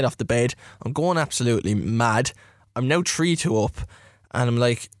hit my head off the bed. I'm going absolutely mad. I'm now 3-2 up, and I'm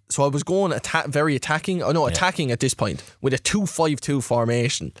like, so I was going attacking at this point with a 2-5-2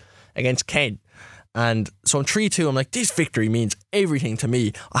 formation against Ken. And so I'm 3-2. I'm like, this victory means everything to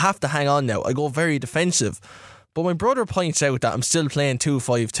me. I have to hang on now. I go very defensive. But my brother points out that I'm still playing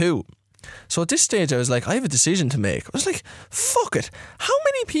 2-5-2. So at this stage I was like, I have a decision to make. I was like, fuck it. How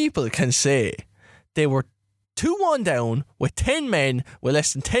many people can say they were 2-1 down with 10 men with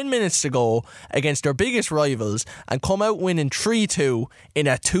less than 10 minutes to go against their biggest rivals and come out winning 3-2 in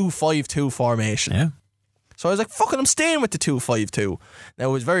a 2-5-2 formation? Yeah. So I was like, fuck it, I'm staying with the 2-5-2. Now,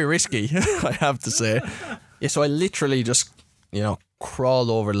 it was very risky, I have to say. Yeah, so I literally just, crawled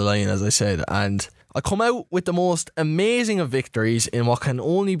over the line, as I said, and I come out with the most amazing of victories in what can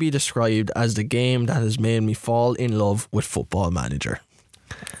only be described as the game that has made me fall in love with Football Manager.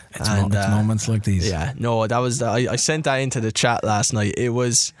 It's moments like these. Yeah, no, that was I sent that into the chat last night. It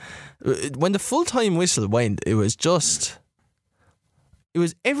was when the full-time whistle went, it was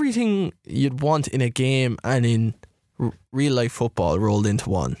everything you'd want in a game and in real life football rolled into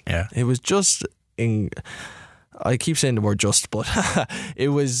one. Yeah, it was just I keep saying the word just, but it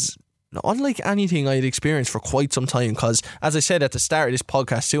was unlike anything I'd experienced for quite some time, because as I said at the start of this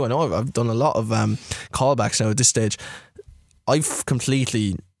podcast too, I know I've done a lot of callbacks now at this stage. I've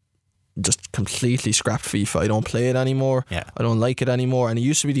completely scrapped FIFA. I don't play it anymore. I don't like it anymore, and it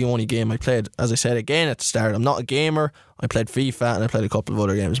used to be the only game I played. As I said again at the start, I'm not a gamer. I played FIFA and I played a couple of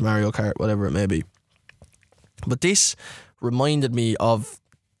other games, Mario Kart, whatever it may be. But this reminded me of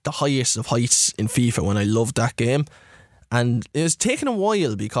the highest of heights in FIFA when I loved that game. And it was taking a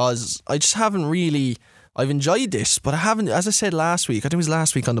while because I just haven't really... I've enjoyed this, but I haven't, as I said last week, I think it was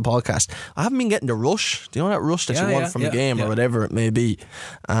last week on the podcast, I haven't been getting the rush. Do you know that rush that you want from a game or whatever it may be?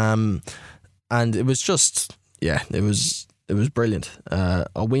 And it was just, it was brilliant. I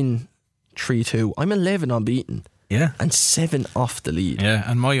win 3-2. I'm 11 unbeaten. Yeah. And 7 off the lead. Yeah,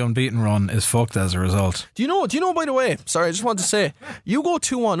 and my unbeaten run is fucked as a result. Do you know, by the way, sorry, I just want to say, you go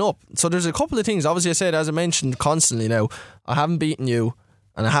 2-1 up. So there's a couple of things. Obviously, I said, as I mentioned constantly now, I haven't beaten you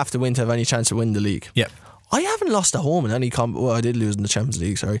and I have to win to have any chance to win the league. Yeah. I haven't lost a home in any well, I did lose in the Champions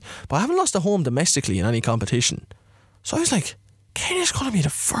League, sorry. But I haven't lost a home domestically in any competition. So I was like, Ken is going to be the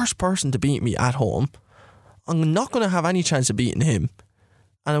first person to beat me at home. I'm not going to have any chance of beating him.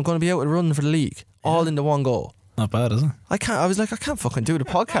 And I'm going to be out and running for the league. All in the one go. Not bad, is it? I was like, I can't fucking do the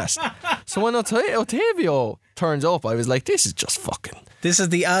podcast. So when Otavio turns up, I was like, this is just fucking... This is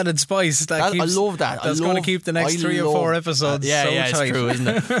the added spice I love that. That's going to keep the next 3 or 4 episodes so tight. It's true, isn't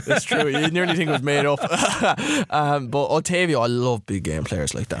it? It's true. You nearly think it was made up. But Otavio, I love big game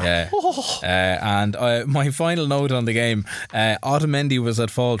players like that. Yeah. And my final note on the game, Otamendi was at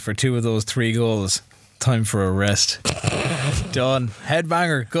fault for 2 of those 3 goals. Time for a rest. Done.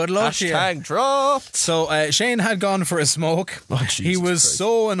 Headbanger. Good luck to you. Hashtag dropped. So Shane had gone for a smoke. He was Christ.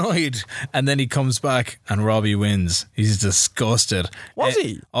 so annoyed, and then he comes back and Robbie wins. He's disgusted. Was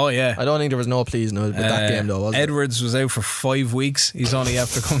he? Oh yeah. I don't think there was no pleasing with that game though, was Edwards was out for 5 weeks. He's only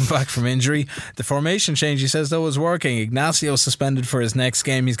after coming back from injury. The formation change, he says, though, was working. Ignacio suspended for his next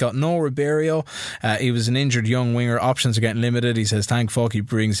game. He's got no Ribeiro. He was an injured young winger. Options are getting limited. He says thank fuck he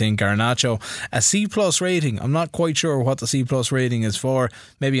brings in Garnacho. A C+ rating. I'm not quite sure what the C+ C plus rating is 4.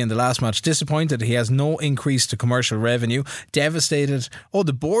 Maybe in the last match, disappointed he has no increase to commercial revenue. Devastated. Oh,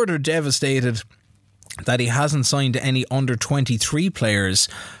 the board are devastated that he hasn't signed any under 23 players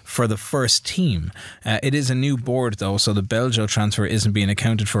for the first team. It is a new board though, so the Belgio transfer isn't being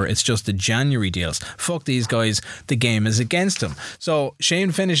accounted for. It's just the January deals. Fuck these guys, the game is against them. So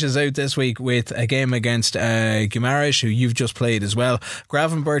Shane finishes out this week with a game against Guimaraes, who you've just played as well.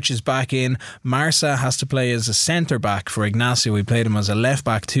 Gravenberch is back in. Marsa has to play as a centre back for Ignacio. We played him as a left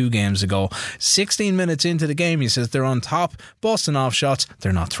back 2 games ago. 16 minutes into the game, he says they're on top, busting off shots.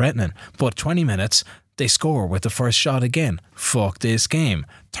 They're not threatening, but 20 minutes they score with the first shot again. Fuck this game.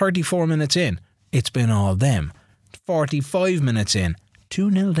 34 minutes in, it's been all them. 45 minutes in,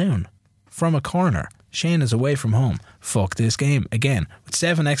 2-0 down from a corner. Shane is away from home. Fuck this game again, with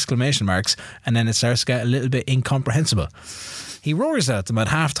 7 exclamation marks, and then it starts to get a little bit incomprehensible. He roars at them at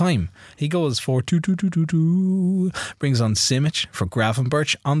half time. He goes for 2-2-2-2-2. Brings on Simic for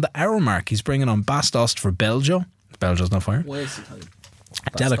Gravenberch. On the hour mark, he's bringing on Bastos for Belgio. Belgio's not firing. Why is he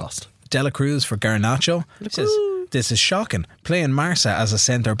Bastos? Dela Cruz for Garnacho. Says, this is shocking. Playing Marsa as a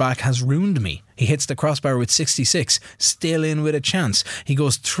centre back has ruined me. He hits the crossbar with 66, still in with a chance. He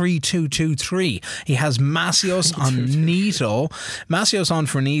goes 3-2-2-3. He has Macios on Nito. Macios on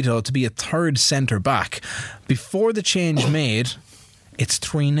for Nito to be a third centre back. Before the change made, it's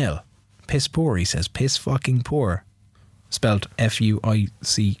 3-0. Piss poor, he says. Piss fucking poor. Spelled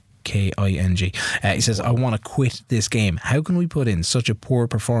Fuick. King. He says, I want to quit this game. How can we put in such a poor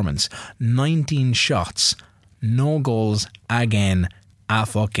performance? 19 shots, no goals again, a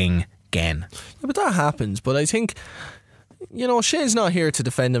fucking again. Yeah, but that happens. But I think, you know, Shane's not here to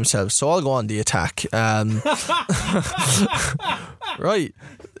defend himself, so I'll go on the attack. Right.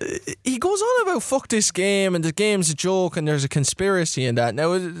 He goes on about fuck this game and the game's a joke and there's a conspiracy and that.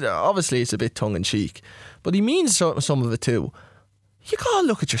 Now, obviously it's a bit tongue in cheek, but he means some of it too. You gotta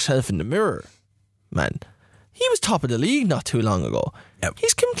look at yourself in the mirror, man. He was top of the league not too long ago. Yep.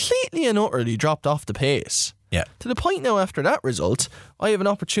 He's completely and utterly dropped off the pace. Yeah. To the point now, after that result, I have an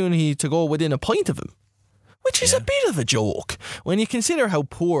opportunity to go within a point of him, which is a bit of a joke when you consider how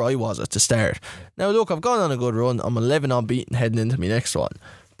poor I was at the start. Now look, I've gone on a good run. I'm 11 unbeaten heading into my next one.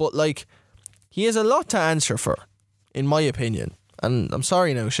 But like, he has a lot to answer for, in my opinion. And I'm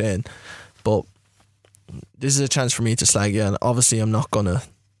sorry now, Shane, but this is a chance for me to slag you, and obviously I'm not going to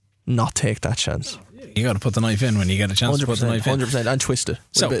not take that chance. You got to put the knife in when you get a chance to put the knife in. 100%, and twist it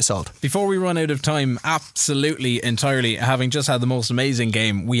with a bit of salt. Before we run out of time, absolutely, entirely, having just had the most amazing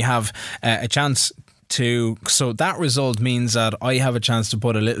game, we have a chance to... So that result means that I have a chance to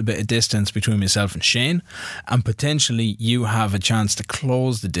put a little bit of distance between myself and Shane, and potentially you have a chance to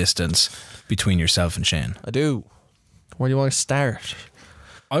close the distance between yourself and Shane. I do. Where do you want to start?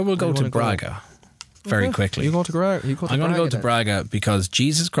 I will go to Braga. Very quickly. You go to Braga. I'm going to go to Braga because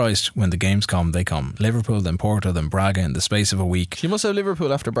Jesus Christ, when the games come, they come. Liverpool, then Porto, then Braga in the space of a week. You must have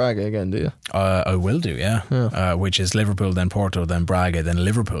Liverpool after Braga again, do you? I will do, yeah. Which is Liverpool, then Porto, then Braga, then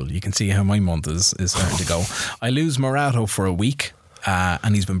Liverpool. You can see how my month is starting to go. I lose Morato for a week.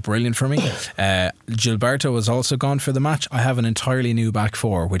 And he's been brilliant for me. Gilberto is also gone for the match. I have an entirely new back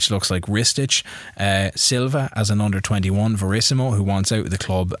four, which looks like Ristic, Silva as an under 21, Verissimo, who wants out of the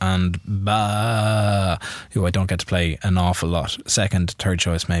club, and who I don't get to play an awful lot. Second, third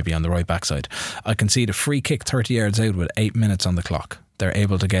choice maybe on the right backside. I concede a free kick 30 yards out with 8 minutes on the clock. They're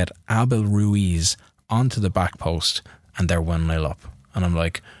able to get Abel Ruiz onto the back post, and they're 1-0 up. And I'm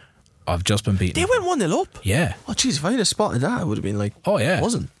like, I've just been beaten. They went 1-0 up? Yeah. Oh jeez, if I had spotted that, I would have been like, oh yeah,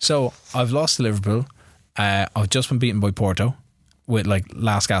 wasn't. So I've lost to Liverpool. I've just been beaten by Porto with like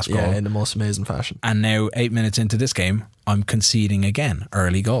last gasp goal. Yeah, in the most amazing fashion. And now 8 minutes into this game, I'm conceding again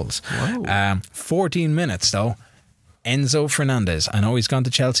early goals. Wow. 14 minutes though, Enzo Fernandez. I know he's gone to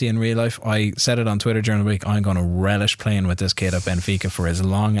Chelsea in real life. I said it on Twitter during the week. I'm going to relish playing with this kid at Benfica for as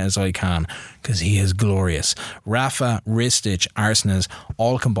long as I can because he is glorious. Rafa, Ristic, Arsenis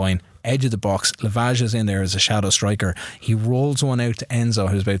all combine. Edge of the box. Lavage is in there as a shadow striker. He rolls one out to Enzo,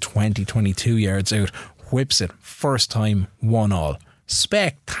 who's about 22 yards out, whips it. First time, 1-1.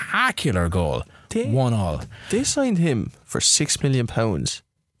 Spectacular goal. 1-1. They signed him for £6 million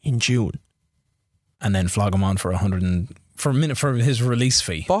in June. And then flog him on for for his release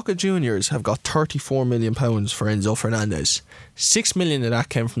fee. Boca Juniors have got £34 million for Enzo Fernandez. $6 million of that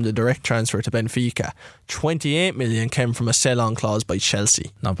came from the direct transfer to Benfica. $28 million came from a sell-on clause by Chelsea.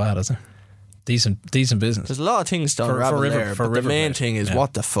 Not bad, is it? Decent business. There's a lot of things to unravel there, but the main thing is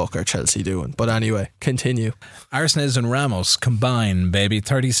what the fuck are Chelsea doing? But anyway, continue. Arsenal and Ramos combine, baby.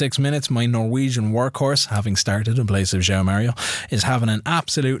 36 minutes. My Norwegian workhorse, having started in place of João Mario, is having an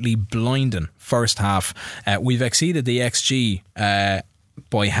absolutely blinding first half. We've exceeded the XG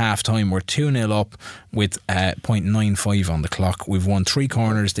by half time. We're 2-0 up with 0.95 on the clock. We've won 3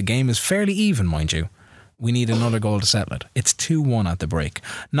 corners. The game is fairly even, mind you. We need another goal to settle it. It's 2-1 at the break.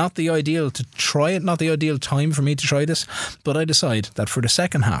 Not the ideal to try it, not the ideal time for me to try this, but I decide that for the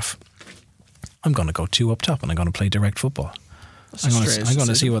second half, I'm going to go 2 up top and I'm going to play direct football. I'm going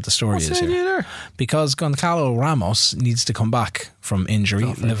to see what the story is here. Because Gonzalo Ramos needs to come back from injury.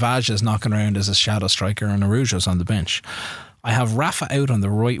 Lavaja is knocking around as a shadow striker and Arujo's on the bench. I have Rafa out on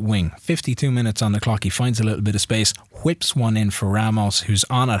the right wing. 52 minutes on the clock. He finds a little bit of space, whips one in for Ramos, who's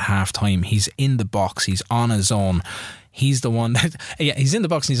on at half time. He's in the box. He's on his own. He's the one that, he's in the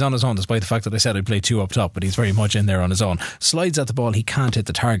box and he's on his own, despite the fact that I said I'd play 2 up top, but he's very much in there on his own. Slides at the ball, he can't hit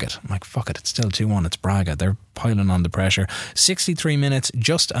the target. I'm like, fuck it, it's still 2-1, it's Braga. They're piling on the pressure. 63 minutes,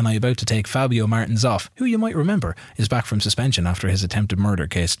 just and I about to take Fabio Martins off, who you might remember is back from suspension after his attempted murder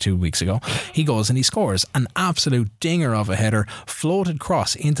case 2 weeks ago. He goes and he scores an absolute dinger of a header, floated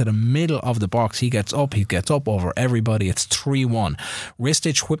cross into the middle of the box. He gets up over everybody. It's 3-1.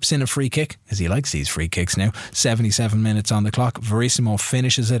 Ristic whips in a free kick, as he likes these free kicks now. 77 minutes on the clock. Verissimo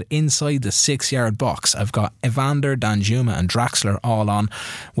finishes it inside the 6-yard box. I've got Evander, Danjuma and Draxler all on,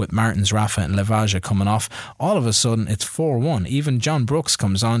 with Martins, Rafa and Lavaja coming off. All of a sudden it's 4-1. Even John Brooks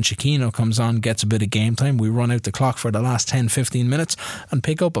comes on, Chiquino comes on, gets a bit of game time. We run out the clock for the last 10-15 minutes and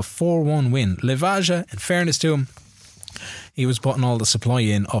pick up a 4-1 win. Lavaja, in fairness to him, he was putting all the supply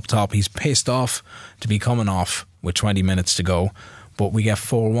in up top. He's pissed off to be coming off with 20 minutes to go. But we get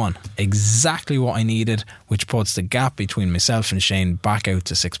 4-1. Exactly what I needed, which puts the gap between myself and Shane back out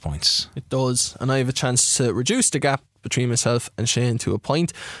to 6 points. It does. And I have a chance to reduce the gap between myself and Shane to a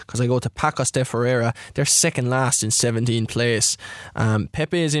point, because I go to Pacos de Ferreira. They're second last in 17th place.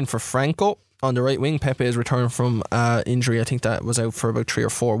 Pepe is in for Franco on the right wing. Pepe is returned from injury. I think that was out for about 3 or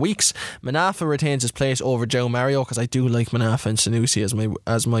 4 weeks. Manafa retains his place over João Mario, because I do like Manafa and Sanusi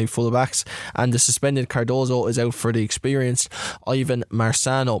as my fullbacks. And the suspended Cardozo is out for the experienced Ivan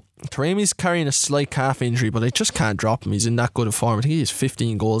Marsano. Taremi's carrying a slight calf injury, but I just can't drop him. He's in that good a form. I think he has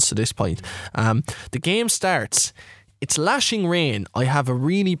 15 goals to this point. The game starts. It's lashing rain. I have a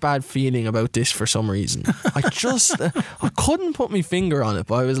really bad feeling about this for some reason. I couldn't put my finger on it,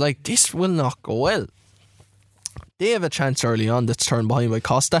 but I was like, this will not go well. They have a chance early on that's turned behind by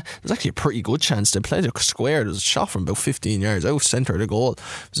Costa. There's actually a pretty good chance. They played a square. There was a shot from about 15 yards out, centre of the goal. It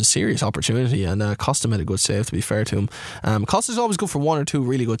was a serious opportunity, and Costa made a good save, to be fair to him. Costa's always good for 1 or 2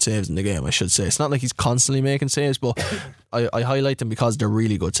 really good saves in the game, I should say. It's not like he's constantly making saves, but I highlight them because they're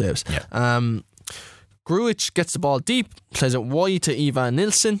really good saves. Yeah. Grujic gets the ball deep, plays it wide to Ivan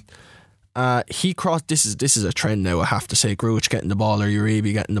Nilsson. He crossed. This is a trend now, I have to say. Grujic getting the ball, or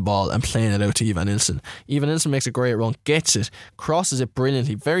Uribe getting the ball and playing it out to Ivan Nilsson. Ivan Nilsson makes a great run, gets it, crosses it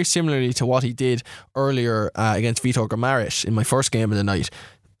brilliantly, very similarly to what he did earlier against Vitor Guimaraes in my first game of the night.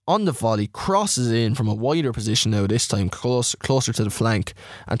 On the volley, crosses it in from a wider position now, this time closer to the flank,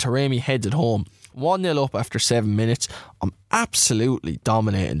 and Taremi heads it home. 1-0 up after 7 minutes. I'm absolutely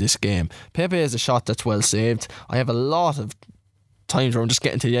dominating this game. Pepe has a shot that's well saved. I have a lot of times where I'm just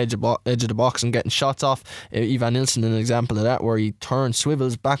getting to the edge of the box and getting shots off. Ivan Nilsson, an example of that, where he turns,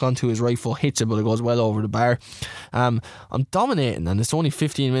 swivels back onto his right foot, hits it, but it goes well over the bar. I'm dominating, and it's only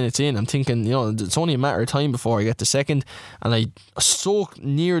 15 minutes in. I'm thinking, it's only a matter of time before I get the second, and I so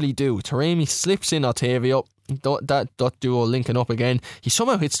nearly do. Taremi slips in Otavio. That duo linking up again. He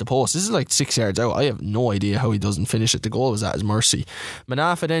somehow hits the post. This is like 6 yards out. I have no idea how he doesn't finish it. The goal was at his mercy.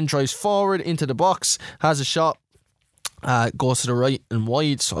 Manafa then drives forward into the box, has a shot, goes to the right and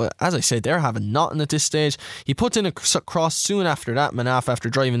wide. So as I said, they're having nothing at this stage. He puts in a cross soon after that, Manafa, after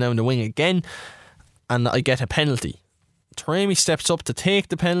driving down the wing again, and I get a penalty. Taremi steps up to take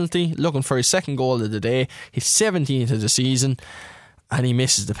the penalty, looking for his second goal of the day, his 17th of the season, and he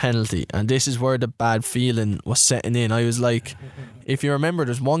misses the penalty. And this is where the bad feeling was setting in. I was like, if you remember,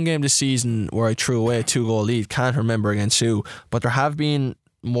 there's one game this season where I threw away a 2-goal lead. Can't remember against who, but there have been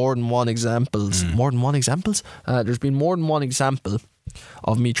more than one examples. There's been more than one example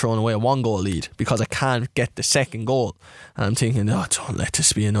of me throwing away a 1-goal lead because I can't get the second goal. And I'm thinking, don't let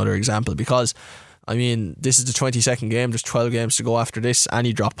this be another example, because this is the 22nd game. There's 12 games to go after this.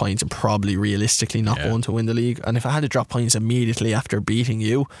 Any drop points, I'm probably realistically not going to win the league. And if I had to drop points immediately after beating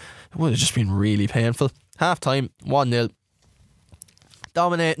you, it would have just been really painful. Half time, 1-0.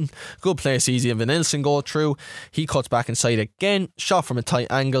 Dominating, good play, easy, and Van Ilsen go through. He cuts back inside again, shot from a tight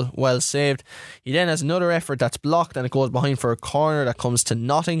angle, well saved. He then has another effort that's blocked and it goes behind for a corner that comes to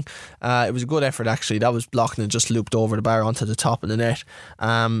nothing. It was a good effort actually, that was blocked and it just looped over the bar onto the top of the net.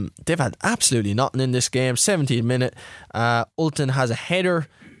 They've had absolutely nothing in this game. 17th minute, Ulton has a header,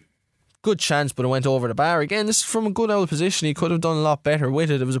 good chance, but it went over the bar. Again, this is from a good old position. He could have done a lot better with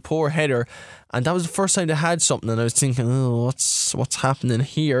it. It was a poor header, and that was the first time they had something, and I was thinking, oh, what's happening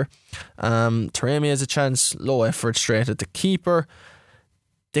here? Taremi has a chance, low effort straight at the keeper.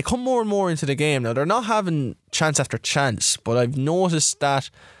 They come more and more into the game. Now, they're not having chance after chance, but I've noticed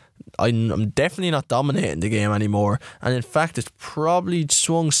that I'm definitely not dominating the game anymore, and in fact it's probably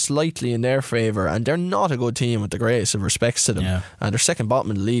swung slightly in their favour, and they're not a good team with the greatest of respects to them. They're second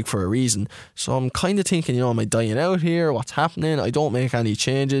bottom in the league for a reason, so I'm kind of thinking, am I dying out here? What's happening? I don't make any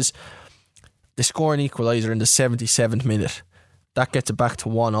changes. They score an equaliser in the 77th minute. That gets it back to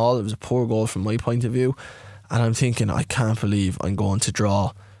 1-1. It was a poor goal from my point of view, and I'm thinking, I can't believe I'm going to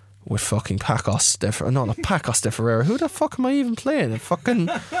draw with fucking Pacos de Ferreira. No, not Pacos de Ferreira. Who the fuck am I even playing? Fucking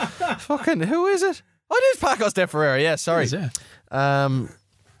who is it? Oh, it is Pacos de Ferreira. Yeah, sorry.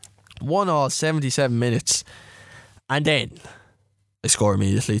 1-1, 77 minutes, and then they score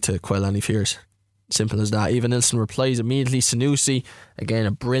immediately to quell any fears. Simple as that. Evan Nilsson replies immediately. Sanusi, again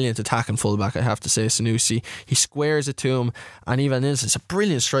a brilliant attacking fullback, I have to say. Sanusi, he squares it to him, and Evan Nilsson, it's a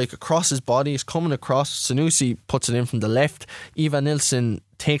brilliant strike across his body. He's coming across. Sanusi puts it in from the left. Evan Nilsson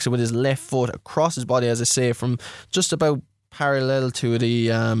takes it with his left foot across his body, as I say, from just about parallel to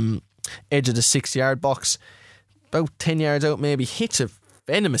the edge of the 6-yard box, about 10 yards out maybe, hits it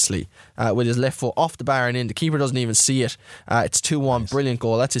venomously with his left foot off the bar and in. The keeper doesn't even see it. It's 2-1. Nice. Brilliant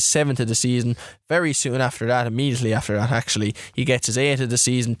goal. That's his 7th of the season. Very soon after that, immediately after that actually, he gets his 8th of the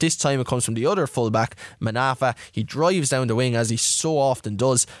season. This time it comes from the other fullback, Manafa. He drives down the wing, as he so often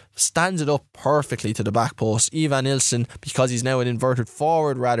does, stands it up perfectly to the back post. Ivan Nilsson, because he's now an inverted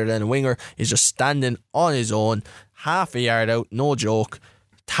forward rather than a winger, is just standing on his own, half a yard out, no joke.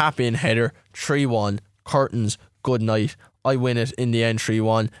 Tap in header, 3-1. Curtains, good night. I win it in the end,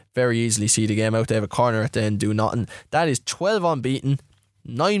 3-1. Very easily see the game out. They have a corner at the end, do nothing. That is 12 unbeaten,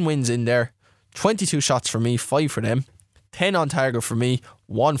 9 wins in there, 22 shots for me, 5 for them, 10 on target for me,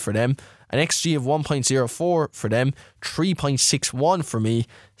 1 for them, an XG of 1.04 for them, 3.61 for me,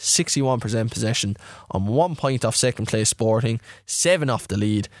 61% possession. I'm 1 point off second place Sporting, 7 off the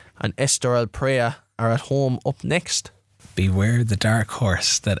lead, and Estoril Praia are at home up next. Beware the dark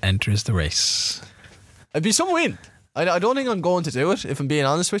horse that enters the race. It'd be some win. I don't think I'm going to do it, if I'm being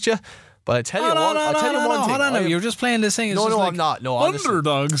honest with you. But I tell you one thing. Hold on, you're just playing this thing. I'm not. No, honestly.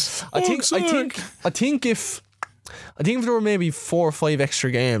 Underdogs. I think if there were maybe 4 or 5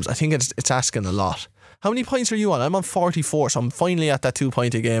 extra games, I think it's asking a lot. How many points are you on? I'm on 44, so I'm finally at that 2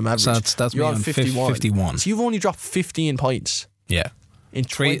 point a game average. So that's you're me on 51. So you've only dropped 15 points. Yeah. In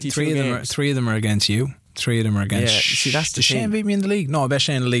 22 games. 3 of them are against you. 3 of them are against. Yeah, see, that's the Shane thing. beat me in the league? No, I bet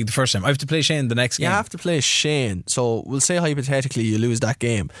Shane in the league the first time. I have to play Shane the next game. You have to play Shane. So we'll say hypothetically you lose that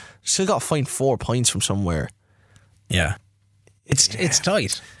game. You still got to find 4 points from somewhere. Yeah. It's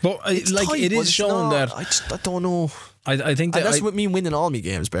tight. But it's like tight, it is shown that I don't know. I think that's what me winning all my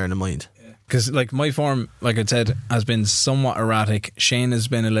games, bearing in mind. Because like my form, like I said, has been somewhat erratic. Shane has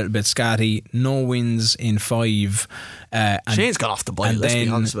been a little bit scatty. No wins in 5. Shane's got off the ball. Let's be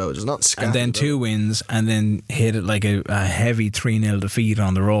honest about it. It's not scatty. And then 2 wins, and then hit it like a heavy 3-0 defeat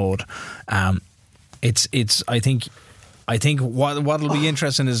on the road. It's I think what'll be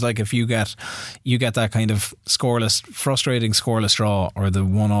interesting is like if you get that kind of frustrating scoreless draw, or the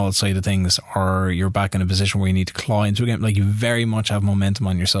 1-1 side of things, or you're back in a position where you need to claw into a game. Like you very much have momentum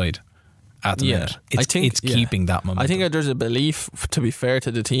on your side at the minute. It's keeping that momentum. I think there's a belief, to be fair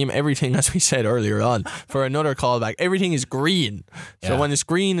to the team, everything, as we said earlier on, for another callback, everything is green. So when it's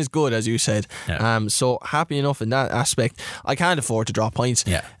green is good, as you said. Yeah. So happy enough in that aspect. I can't afford to drop points.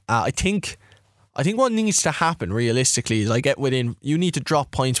 Yeah. I think what needs to happen realistically is you need to drop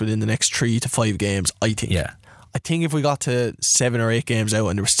points within the next 3 to 5 games, I think. Yeah. I think if we got to 7 or 8 games out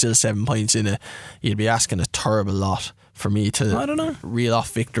and there were still 7 points in it, you'd be asking a terrible lot for me to reel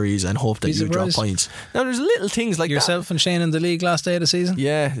off victories and hope that you drop points. Now there's little things like yourself and Shane in the league last day of the season.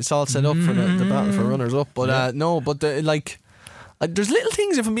 Yeah, it's all set up for the battle for runners up. But there's little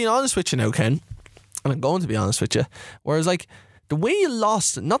things, if I'm being honest with you now, Ken, and I'm going to be honest with you, whereas like the way you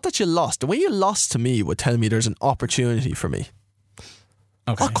lost, not that you lost, the way you lost to me would tell me there's an opportunity for me.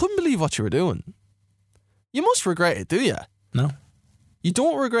 Okay. I couldn't believe what you were doing. You must regret it, do you? No. You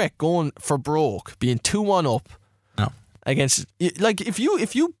don't regret going for broke, being 2-1 up. No. Against, like, if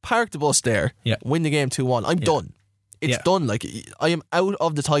you park the bus there, win the game 2-1, I'm done. It's done. Like, I am out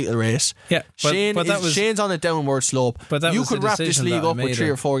of the title race. Yeah, Shane's on a downward slope. But you could wrap this league up with 3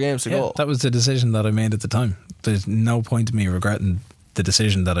 or 4 games to go. That was the decision that I made at the time. There's no point in me regretting the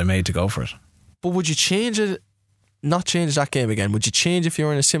decision that I made to go for it. But would you change it? Not change that game again? Would you change if you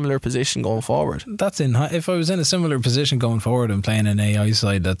were in a similar position going forward? If I was in a similar position going forward and playing an AI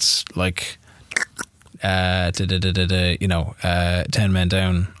side that's like 10 men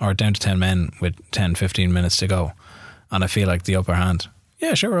down, or down to 10 men with 10-15 minutes to go, and I feel like the upper hand,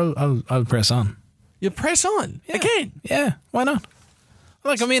 yeah, sure, I'll press on. You press on again? Yeah, why not?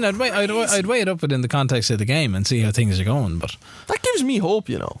 Like, I mean, I'd weigh it up within the context of the game and see how things are going, but that gives me hope,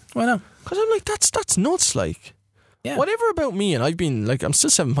 Why not? Because I'm like, that's nuts, like. Yeah. Whatever about me, and I've been like, I'm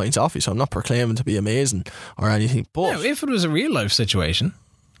still 7 points off you, so I'm not proclaiming to be amazing or anything. But now, if it was a real life situation,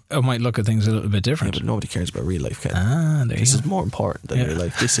 I might look at things a little bit different. Yeah, but nobody cares about real life, Ken. This is more important than real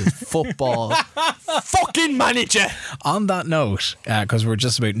life. This is football. Fucking manager. On that note, because we're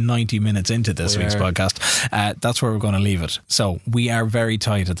just about 90 minutes into this week's podcast, that's where we're going to leave it. So we are very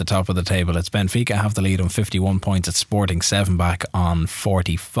tight at the top of the table. It's Benfica have the lead on 51 points. It's Sporting 7 back on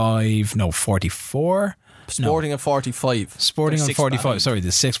 44. Sporting at 45. Sporting on 45. Sorry,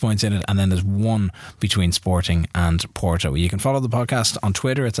 there's 6 points in it, and then there's 1 between Sporting and Porto. You can follow the podcast on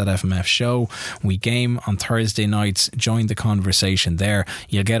Twitter. It's at FMF Show. We game on Thursday nights. Join the conversation there.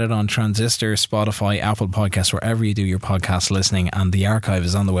 You'll get it on Transistor, Spotify, Apple Podcasts, wherever you do your podcast listening, and the archive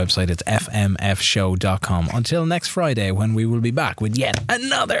is on the website. It's fmfshow.com. Until next Friday, when we will be back with yet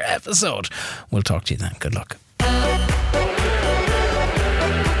another episode. We'll talk to you then. Good luck.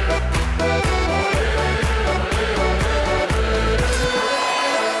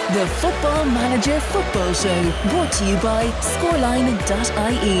 The Football Manager Football Show, brought to you by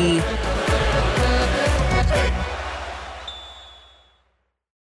scoreline.ie.